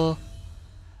reasonable.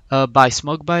 Buy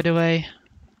smoke, by the way.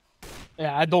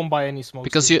 Yeah, I don't buy any smokes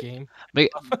Because this game.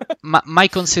 my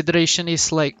consideration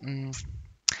is like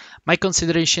my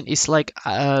consideration is like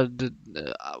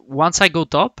once I go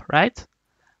top, right?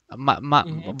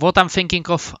 Mhm. What I'm thinking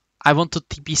of, I want to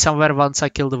TP somewhere once I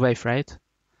kill the wave, right?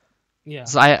 Yeah.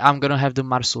 So I'm gonna have the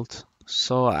Mars ult.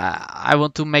 So I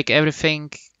want to make everything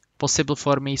possible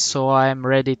for me, so I'm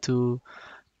ready to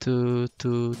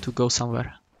go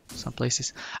somewhere, some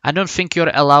places. I don't think you're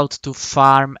allowed to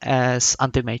farm as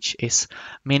anti-mage is,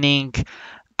 meaning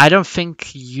I don't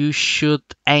think you should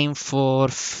aim for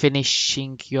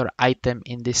finishing your item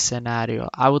in this scenario.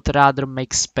 I would rather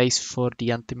make space for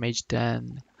the anti-mage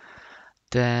than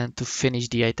to finish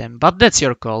the item. But that's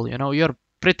your call, you know. You're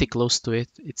pretty close to it.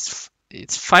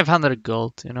 It's 500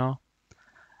 gold, you know.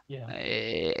 Yeah.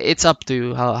 It's up to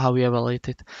you how you evaluate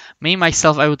it. Me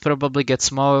myself, I would probably get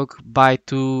smoke, buy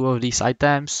 2 of these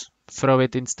items, throw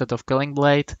it instead of killing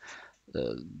blade,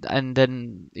 and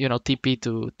then TP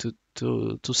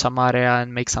to some area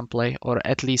and make some play, or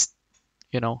at least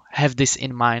have this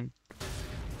in mind.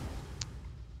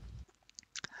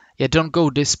 Yeah, don't go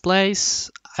this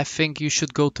place. I think you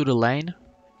should go to the lane,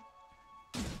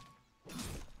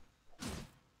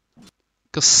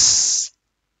 because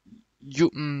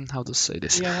how to say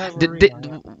this, Yeah, I have arena,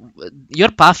 yeah. your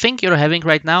pathing you're having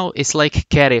right now is like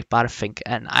carry pathing,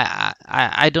 and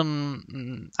I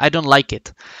don't like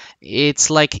it. It's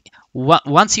like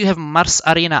once you have Mars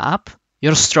arena up,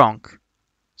 you're strong,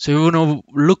 so you want to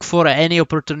look for any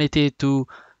opportunity to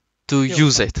Kill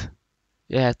use some. it.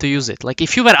 Yeah, to use it. Like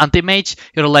if you were anti-mage,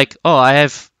 you're like, oh, I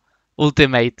have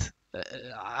ultimate.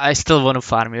 I still want to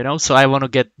farm, So I want to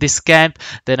get this camp,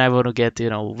 then I want to get,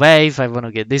 wave. I want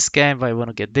to get this camp. I want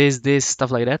to get this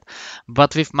stuff like that.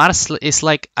 But with Mars, it's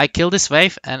like I kill this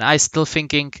wave, and I still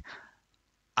thinking,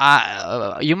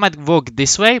 you might walk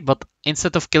this way, but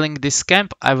instead of killing this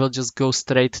camp, I will just go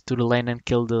straight to the lane and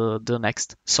kill the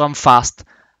next. So I'm fast.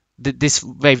 This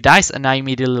wave dies, and I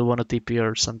immediately want to TP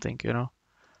or something.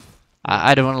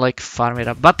 I don't want to like farm it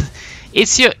up, but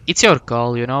it's your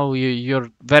call, you're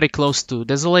very close to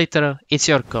Desolator. It's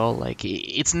your call. Like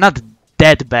it's not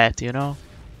that bad,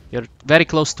 You're very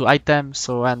close to item,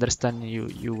 so I understand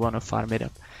you want to farm it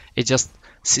up. It just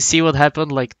see what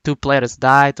happened. Like 2 players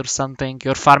died or something.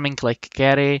 You're farming like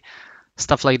carry.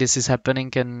 Stuff like this is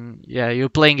happening, and yeah, you're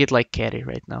playing it like carry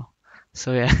right now.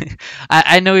 So yeah,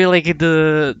 I know you like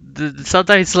the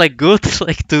sometimes it's like good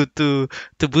like to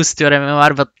boost your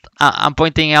MMR, but I'm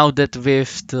pointing out that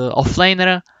with the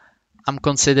offlaner, I'm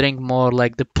considering more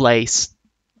like the plays,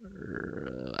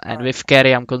 and Alright. with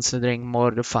carry, I'm considering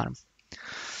more the farm.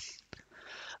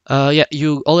 Yeah,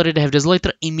 you already have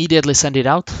Desolator. Immediately send it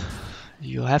out.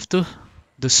 You have to.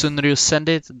 The sooner you send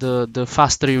it, the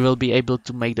faster you will be able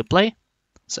to make the play.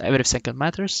 So every second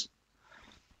matters.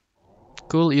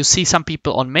 cool. You see some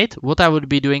people on mid. What I would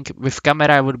be doing with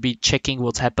camera, I would be checking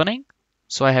what's happening,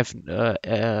 so I have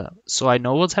so I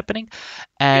know what's happening,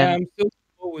 Yeah, and I'm still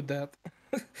slow with that.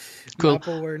 cool. Map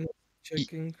awareness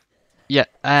checking. Yeah,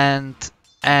 and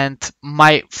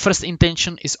my first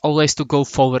intention is always to go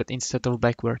forward instead of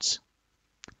backwards.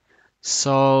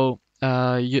 So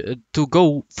to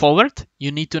go forward,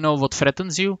 you need to know what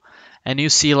threatens you, and you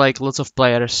see like lots of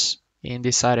players in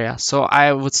this area. So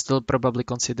I would still probably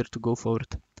consider to go forward.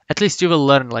 At least you will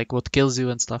learn like what kills you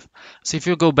and stuff. So if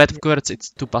you go backwards, it's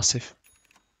too passive.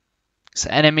 So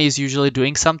enemy is usually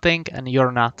doing something and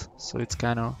you're not, so it's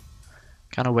kind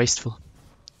of wasteful.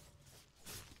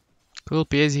 Cool,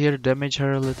 PA's here, damage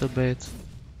her a little bit.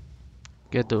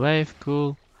 Get the wave,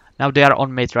 cool. Now they are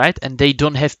on mid, right? And they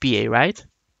don't have PA, right?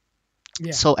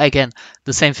 Yeah. So again,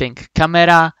 the same thing.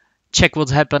 Camera, check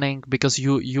what's happening because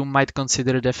you might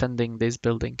consider defending this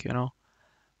building,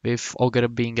 with Ogre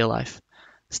being alive.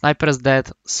 Sniper is dead,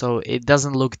 so it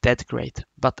doesn't look that great,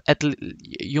 but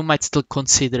you might still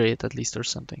consider it at least or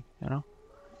something.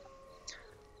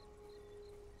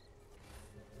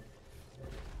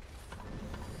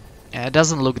 Yeah, it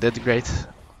doesn't look that great.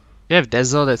 You have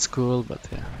Dezo, that's cool, but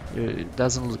yeah, it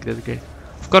doesn't look that great.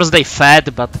 Of course they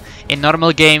fed, but in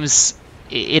normal games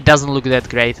it doesn't look that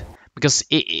great because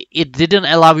it didn't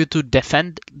allow you to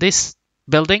defend this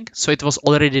building, so it was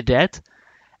already dead.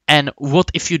 And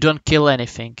what if you don't kill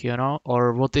anything,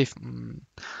 or what if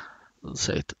let's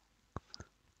say it.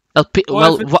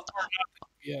 Well, if it's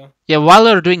yeah. Yeah, while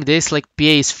you're doing this, like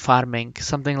PA is farming,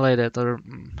 something like that, or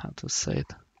how to say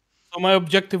it. So my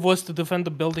objective was to defend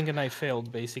the building, and I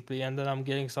failed basically, and then I'm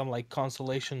getting some like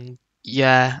consolation.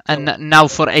 Yeah, and So- now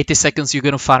for 80 seconds you're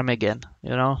gonna farm again,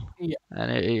 Yeah.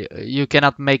 and you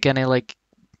cannot make any like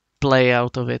play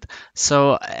out of it.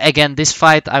 So again, this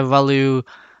fight I value,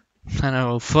 I don't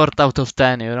know, 4 out of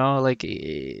 10, like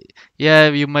yeah,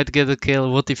 you might get a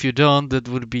kill. What if you don't? That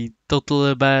would be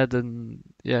totally bad, and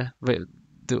yeah,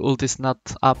 the ult is not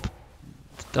up,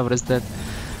 the tower is dead.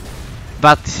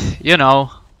 But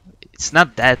it's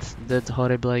not that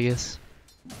horrible, I guess.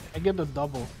 I get a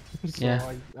double. So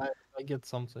Yeah. I get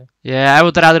something. Yeah, I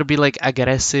would rather be like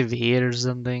aggressive here or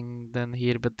something than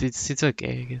here, but it's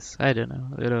okay, I guess. I don't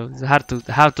know. It's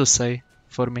hard to say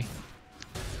for me.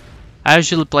 I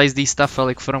usually place these stuff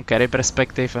like from carry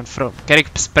perspective, and from carry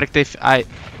perspective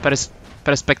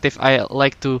I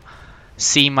like to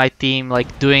see my team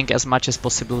like doing as much as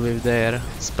possible with their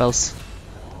spells.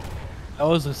 That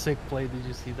was a sick play. Did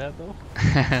you see that though?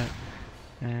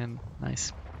 And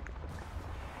nice.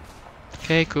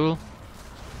 Okay, cool.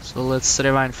 So let's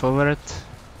rewind forward.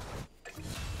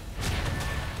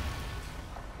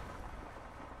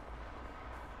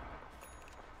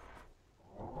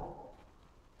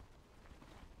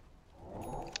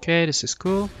 Okay, this is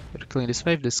cool. We're killing this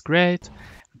wave, that's great.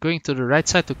 Going to the right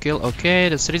side to kill, okay,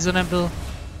 that's reasonable.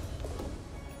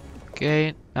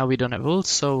 Okay, now we don't have ults,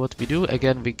 so what we do,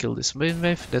 again, we kill this main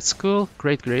wave, that's cool,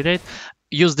 great.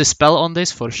 Use the spell on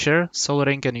this for sure, Soul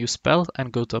Ring and use spell,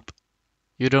 and go top.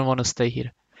 You don't want to stay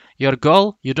here. Your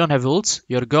goal, you don't have ults,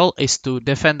 your goal is to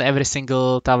defend every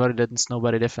single tower that is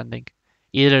nobody defending.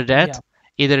 Either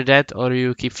that, or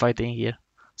you keep fighting here.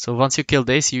 So once you kill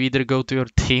this, you either go to your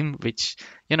team, which,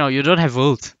 you don't have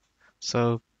ult.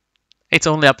 So it's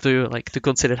only up to you, like, to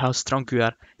consider how strong you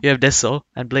are. You have Deso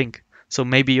and Blink. So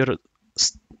maybe you're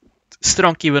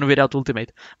strong even without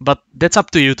ultimate. But that's up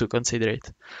to you to consider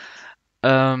it.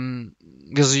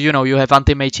 Because, you have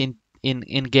anti-mage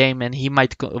in game, and he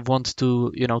might want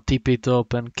to tip it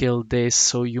up and kill this,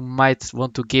 so you might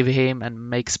want to give him and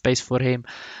make space for him,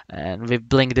 and with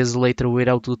blink this later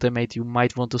without ultimate you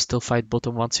might want to still fight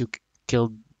bottom. Once you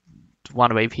kill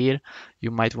one wave here,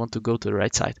 you might want to go to the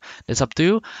right side. That's up to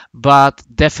you, but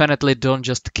definitely don't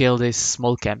just kill this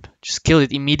small camp. Just kill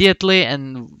it immediately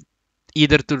and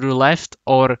either to the left,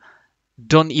 or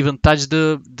don't even touch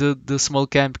the small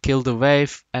camp, kill the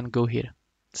wave and go here.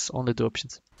 It's only 2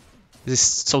 options. This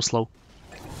is so slow.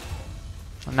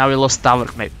 And now we lost tower,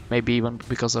 maybe even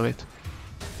because of it.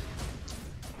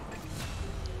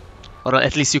 Or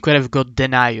at least you could have got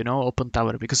deny, open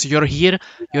tower, because you're here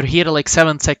like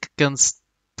 7 seconds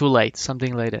too late,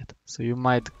 something like that. So you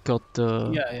might got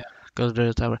the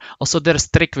tower. Also, there's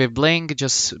trick with blink.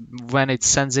 Just when it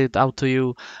sends it out to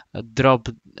you, drop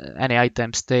any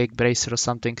item, stick, bracer, or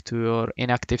something to your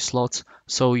inactive slots,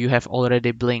 so you have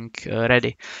already blink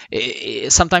ready.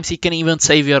 Sometimes it can even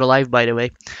save your life, by the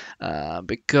way,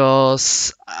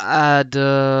 because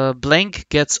the blink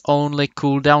gets only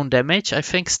cooldown damage. I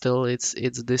think still it's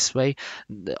this way.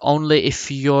 Only if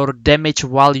your damage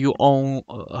while you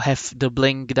have the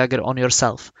blink dagger on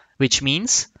yourself, which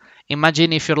means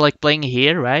imagine if you're like playing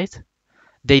here, right?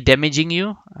 They damaging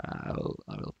you. I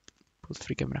will put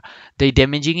free camera. They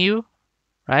damaging you,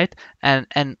 right? And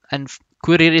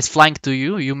courier is flying to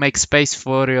you. You make space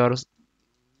for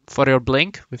your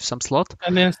blink with some slot,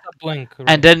 And then stop blink. Right?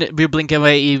 and then we blink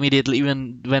away immediately,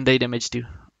 even when they damaged you.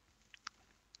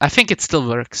 I think it still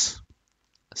works.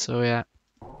 So yeah.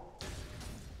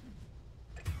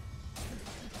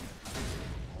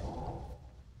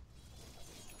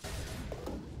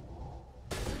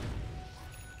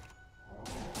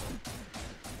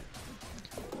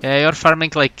 Yeah, you're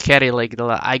farming like carry, like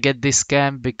I get this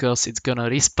camp because it's gonna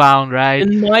respawn, right?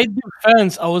 In my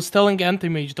defense, I was telling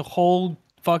Anti-Mage the whole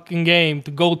fucking game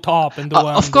to go top and do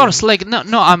what Of I'm course, doing. like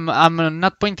no, I'm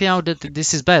not pointing out that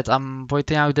this is bad. I'm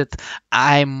pointing out that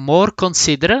I more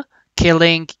consider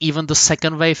killing even the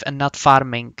second wave and not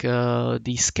farming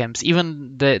these camps,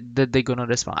 even that they're gonna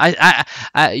respawn.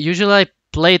 I usually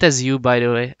play it as you, by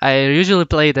the way. I usually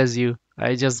play it as you.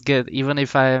 I just get, even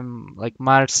if I'm like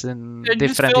Mars and I just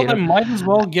different feel hero. they might as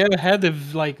well get ahead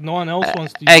if like no one else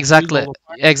wants to use Exactly, all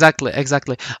the time.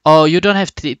 exactly. Oh, you don't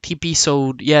have TP,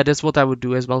 so yeah, that's what I would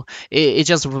do as well. It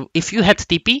just, if you had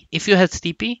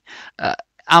TP,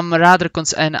 I'm rather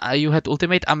and you had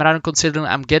ultimate. I'm rather considering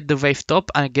I'm get the wave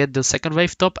top and get the second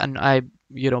wave top, and I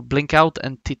blink out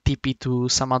and TP to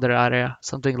some other area,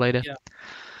 something like that. Yeah.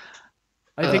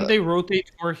 I think they rotate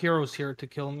 4 heroes here to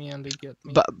kill me and they get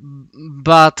me.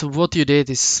 But what you did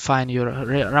is fine. You're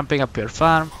ramping up your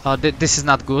farm. This is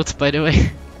not good, by the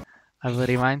way. I will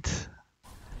remind.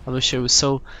 I will show you.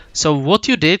 So what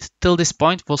you did till this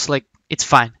point was like, it's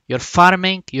fine. You're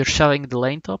farming, you're shoving the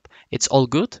lane top. It's all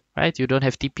good, right? You don't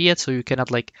have TP yet, so you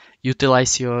cannot like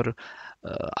utilize your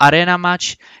arena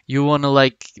match. You wanna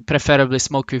like preferably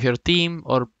smoke with your team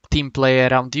or team play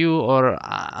around you, or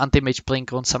anti-mage playing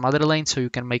on some other lane so you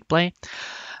can make play.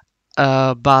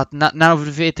 But none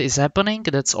of it is happening.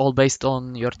 That's all based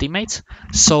on your teammates.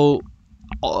 So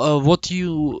what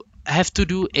you have to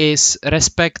do is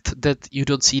respect that you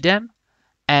don't see them,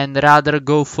 and rather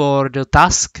go for the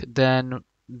task than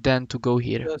to go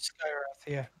here. The Skywrath,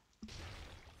 yeah.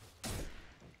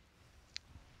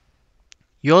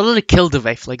 You already killed the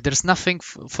wave. Like there's nothing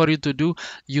for you to do.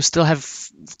 You still have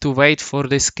to wait for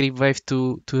this creep wave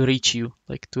to reach you,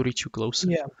 like to reach you closer.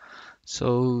 Yeah.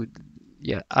 So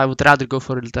yeah, I would rather go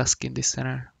for the task in this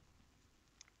scenario.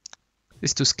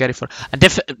 It's too scary for, and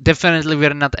definitely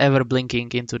we're not ever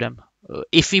blinking into them.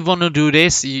 If we want to do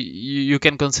this, you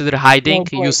can consider hiding,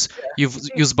 No,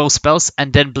 use both spells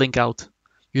and then blink out.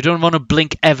 You don't want to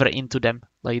blink ever into them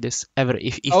like this ever.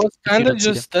 If I was if you kind of don't see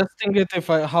them. just testing it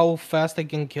how fast I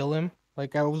can kill him.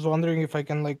 Like I was wondering if I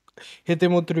can like hit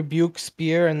him with rebuke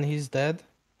spear and he's dead.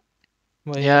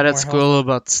 But he Yeah, had more that's health. cool,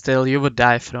 but still, you would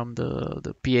die from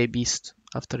the PA beast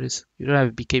after this. You don't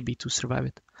have BKB to survive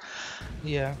it.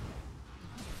 Yeah.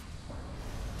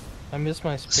 I miss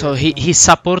my spear. So he's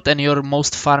support and your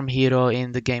most farm hero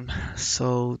in the game.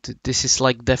 So this is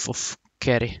like death of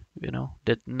carry,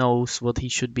 that knows what he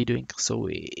should be doing. So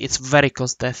it's very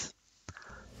cost death.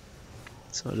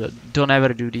 So don't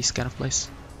ever do these kind of plays.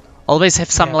 Always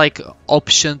have some like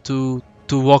option to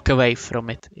walk away from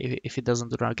it if it doesn't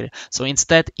do great. So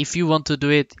instead, if you want to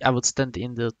do it, I would stand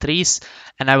in the trees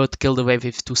and I would kill the wave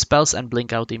with 2 spells and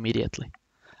blink out immediately.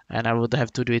 And I would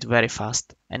have to do it very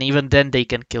fast. And even then they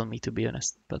can kill me, to be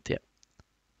honest. But yeah,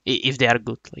 if they are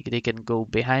good, like they can go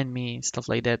behind me, stuff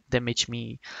like that, damage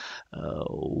me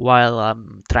while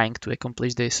I'm trying to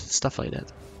accomplish this, stuff like that.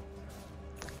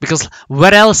 Because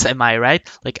where else am I,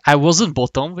 right? Like I wasn't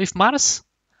bottom with Mars.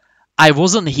 I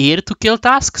wasn't here to kill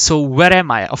task, so where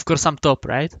am I? Of course I'm top,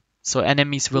 right? So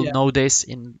enemies will know this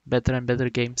in better and better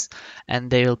games,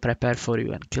 and they will prepare for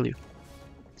you and kill you.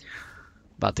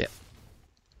 But yeah.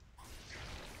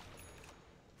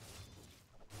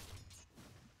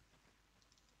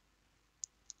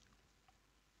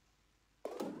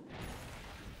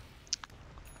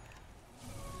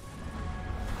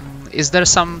 Is there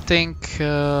something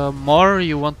more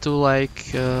you want to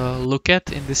like look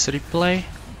at in this replay?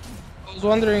 I was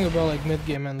wondering about like mid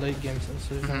game and late game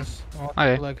decisions. I want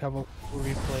to like have a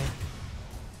replay.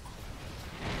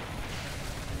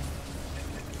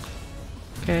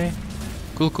 Okay.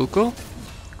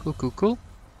 Cool.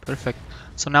 Perfect.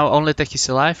 So now only Tech is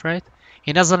alive, right?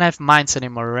 He doesn't have mines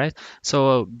anymore, right?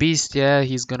 So Beast, yeah,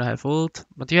 he's gonna have ult,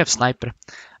 but you have Sniper.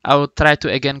 I would try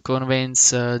to again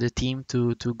convince the team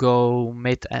to go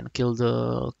mid and kill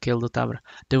the tower.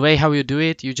 The way how you do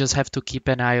it, you just have to keep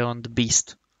an eye on the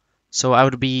Beast. So I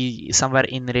would be somewhere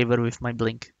in river with my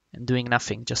blink and doing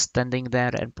nothing, just standing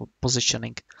there and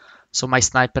positioning, so my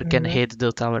sniper can hit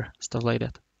the tower, stuff like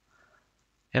that.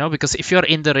 Because if you're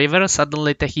in the river,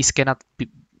 suddenly Techis cannot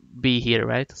be here,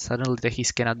 right? Suddenly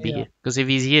Techis cannot be Yeah. here. Because if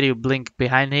he's here, you blink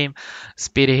behind him,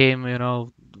 speed him,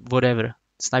 whatever.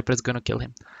 Sniper is gonna kill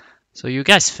him. So you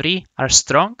guys three are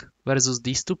strong versus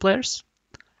these two players,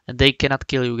 and they cannot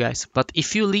kill you guys. But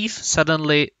if you leave,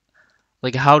 suddenly,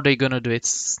 like, how they gonna do it?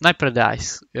 Sniper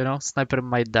dies, Sniper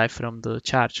might die from the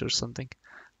charge or something.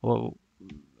 Well,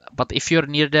 but if you're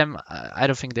near them, I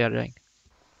don't think they are dying.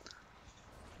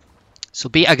 So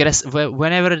be aggressive.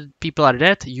 Whenever people are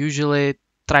dead, usually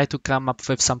try to come up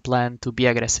with some plan to be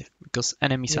aggressive because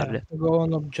enemies are Yeah. dead. Go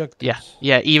on Yeah, objectives.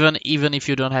 yeah. Even if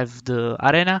you don't have the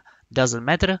arena, doesn't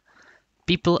matter.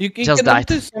 People You just can died.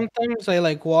 notice sometimes I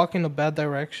like walk in a bad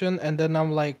direction and then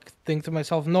I'm like think to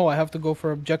myself, no, I have to go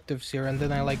for objectives here, and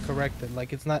then I like correct it.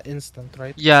 Like it's not instant,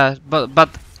 right? Yeah,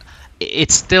 but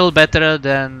it's still better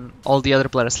than all the other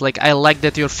players. Like, I like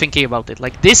that you're thinking about it.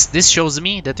 Like, this shows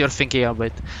me that you're thinking about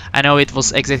it. I know it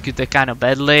was executed kind of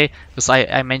badly because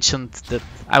I mentioned that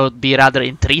I would be rather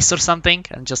in trees or something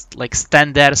and just like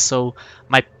stand there so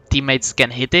my teammates can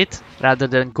hit it rather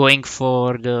than going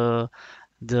for the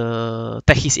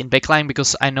Techis in backline,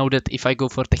 because I know that if I go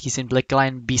for Techis in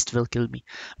backline, Beast will kill me.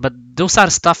 But those are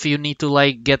stuff you need to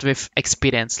like get with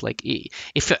experience. Like,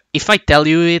 if I tell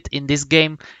you it in this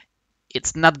game,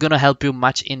 it's not gonna help you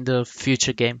much in the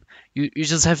future game. You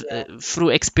just have through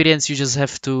experience, you just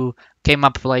have to came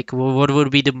up like what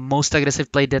would be the most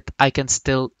aggressive play that I can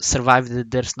still survive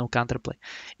that there's no counterplay.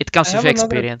 It I comes with have another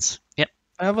experience. Yeah.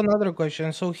 I have another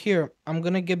question. So here, I'm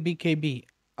gonna get BKB.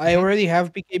 I Mhm. already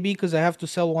have BKB because I have to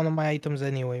sell one of my items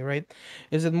anyway, right?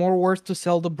 Is it more worth to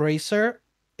sell the bracer?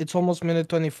 It's almost minute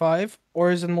 25,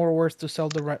 or is it more worth to sell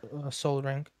the soul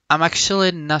ring? I'm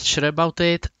actually not sure about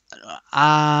it.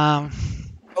 Um,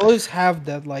 I always have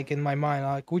that like in my mind,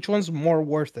 like which one's more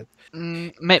worth it? To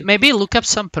Maybe look up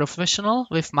some professional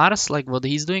with Mars, like what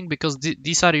he's doing, because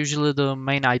these are usually the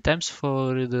main items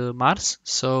for the Mars.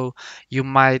 So you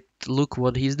might look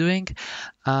what he's doing.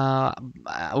 Uh,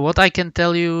 what I can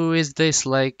tell you is this,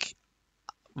 like,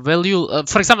 value.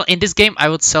 For example, in this game, I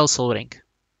would sell Soul Ring.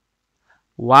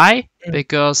 Why? Mm.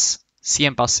 Because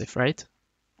CM passive, right?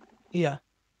 Yeah.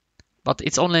 But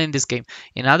it's only in this game.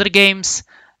 In other games,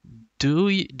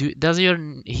 does your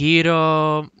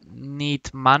hero need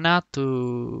mana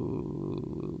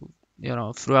to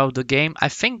throughout the game? I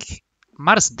think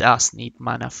Mars does need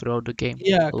mana throughout the game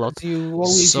Yeah, a lot. because you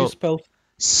always use So spell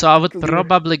so I would clear.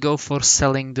 probably go for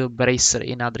selling the bracer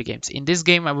in other games. In this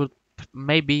game, I would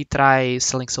maybe try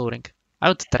selling Soul Ring. I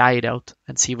would try it out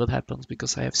and see what happens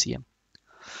because I have CM.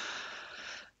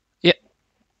 Yeah,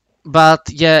 but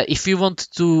yeah, if you want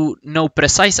to know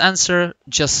precise answer,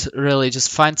 just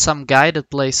find some guy that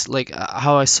plays like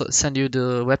how I send you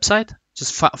the website.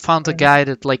 Just found a Mhm. guy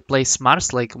that like plays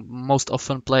Mars, like most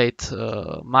often played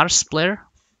Mars player.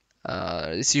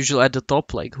 It's usually at the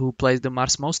top, like who plays the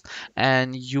Mars most,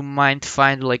 and you might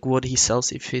find like what he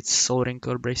sells if it's Soul Ring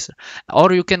or Bracer,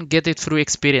 or you can get it through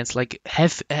experience. Like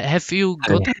have you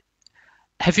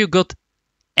got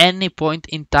any point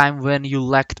in time when you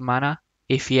lacked mana?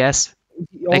 If yes,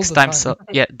 All next the time, time. so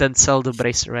yeah, then sell the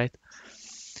bracer, right?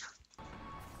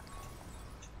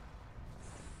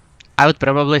 I would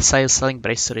probably say selling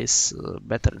bracer is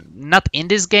better. Not in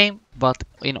this game, but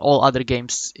in all other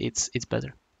games, it's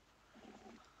better.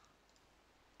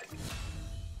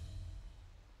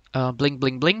 Blink,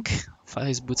 blink, blink.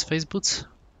 Face boots, face boots.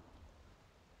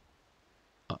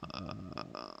 I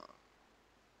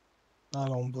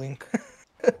don't blink.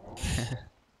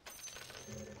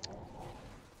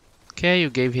 Okay, you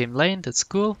gave him lane. That's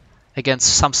cool.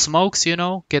 Against some smokes,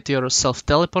 get yourself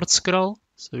teleport scroll.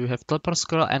 So you have teleport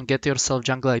scroll and get yourself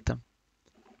jungle item.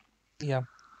 Yeah.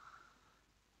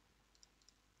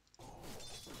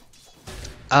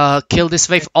 Kill this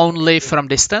wave only from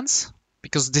distance,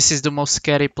 because this is the most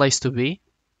scary place to be.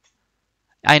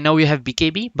 I know you have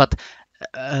BKB, but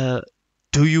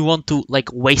do you want to like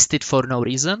waste it for no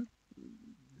reason?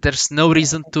 There's no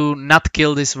reason to not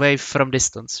kill this wave from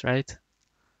distance, right?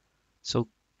 So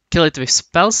kill it with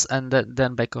spells and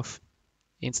then back off,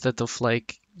 instead of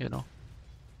like,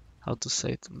 how to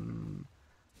say it.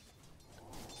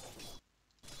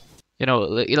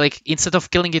 Like instead of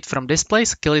killing it from this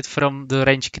place, kill it from the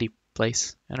range creep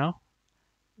place.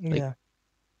 Like Yeah.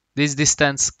 this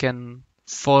distance can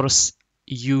force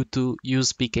you to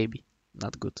use BKB.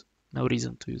 Not good. No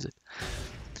reason to use it.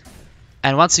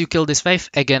 And once you kill this wave,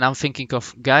 again, I'm thinking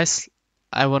of, guys,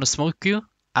 I want to smoke you.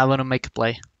 I want to make a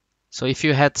play. So if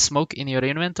you had smoke in your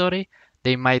inventory,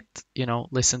 they might,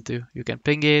 listen to you. You can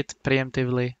ping it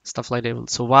preemptively, stuff like that.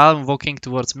 So while I'm walking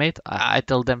towards mate, I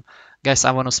tell them, guys,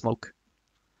 I want to smoke.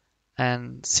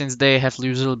 And since they have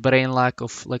usual brain lag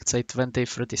of, let's say,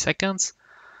 20-30 seconds,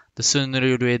 the sooner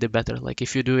you do it, the better. Like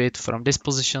if you do it from this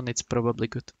position, it's probably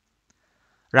good.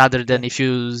 Rather than Okay. if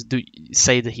you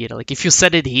say it here. Like if you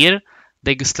set it here,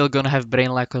 they're still gonna have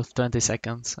brain lag of 20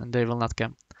 seconds and they will not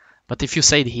come. But if you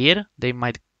say it here, they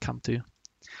might come to you.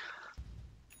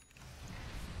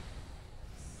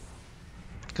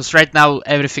 Because right now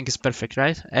everything is perfect,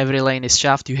 right? Every lane is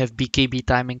shaft, you have BKB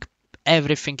timing,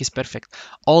 everything is perfect.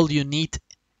 All you need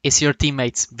is your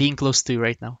teammates being close to you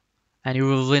right now, and you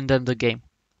will win them the game.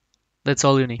 That's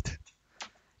all you need.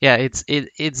 Yeah, it's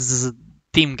a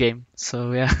team game,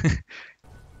 so yeah.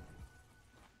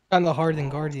 Kind of hard in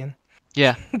Guardian.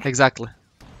 Yeah, exactly.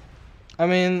 I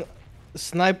mean,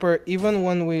 Sniper, even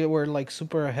when we were like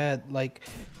super ahead, like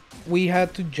we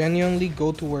had to genuinely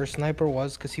go to where Sniper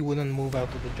was because he wouldn't move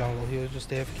out of the jungle. He was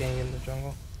just AFKing in the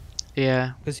jungle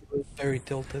Yeah, because he was very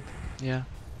tilted. yeah.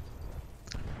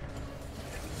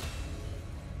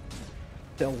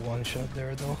 Still one shot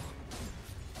there though.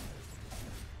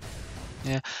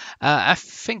 I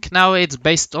think now it's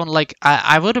based on like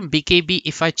I wouldn't BKB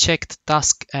if I checked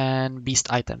task and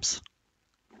beast items.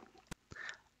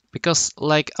 Because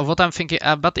like what I'm thinking,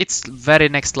 but it's very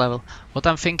next level. What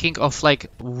I'm thinking of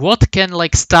like what can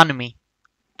like stun me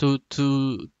to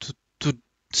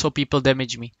so people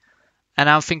damage me. And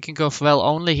I'm thinking of well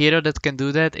only hero that can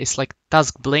do that is like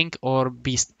task blink or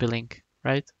beast blink,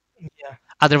 right? Yeah.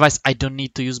 Otherwise I don't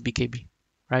need to use BKB,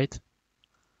 right?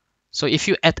 So if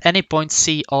you at any point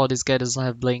see, oh, this guy doesn't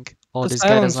have blink, oh, The this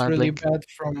guy doesn't silence have really blink. bad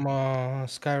from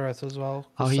Skyrath as well.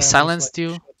 Oh, 'Cause he silence, silenced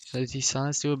you. shuts- He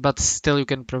silenced you, but still you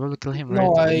can probably kill him,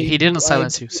 right? No, He didn't I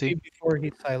silence you. See? before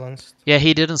he silenced. Yeah,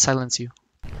 he didn't silence you.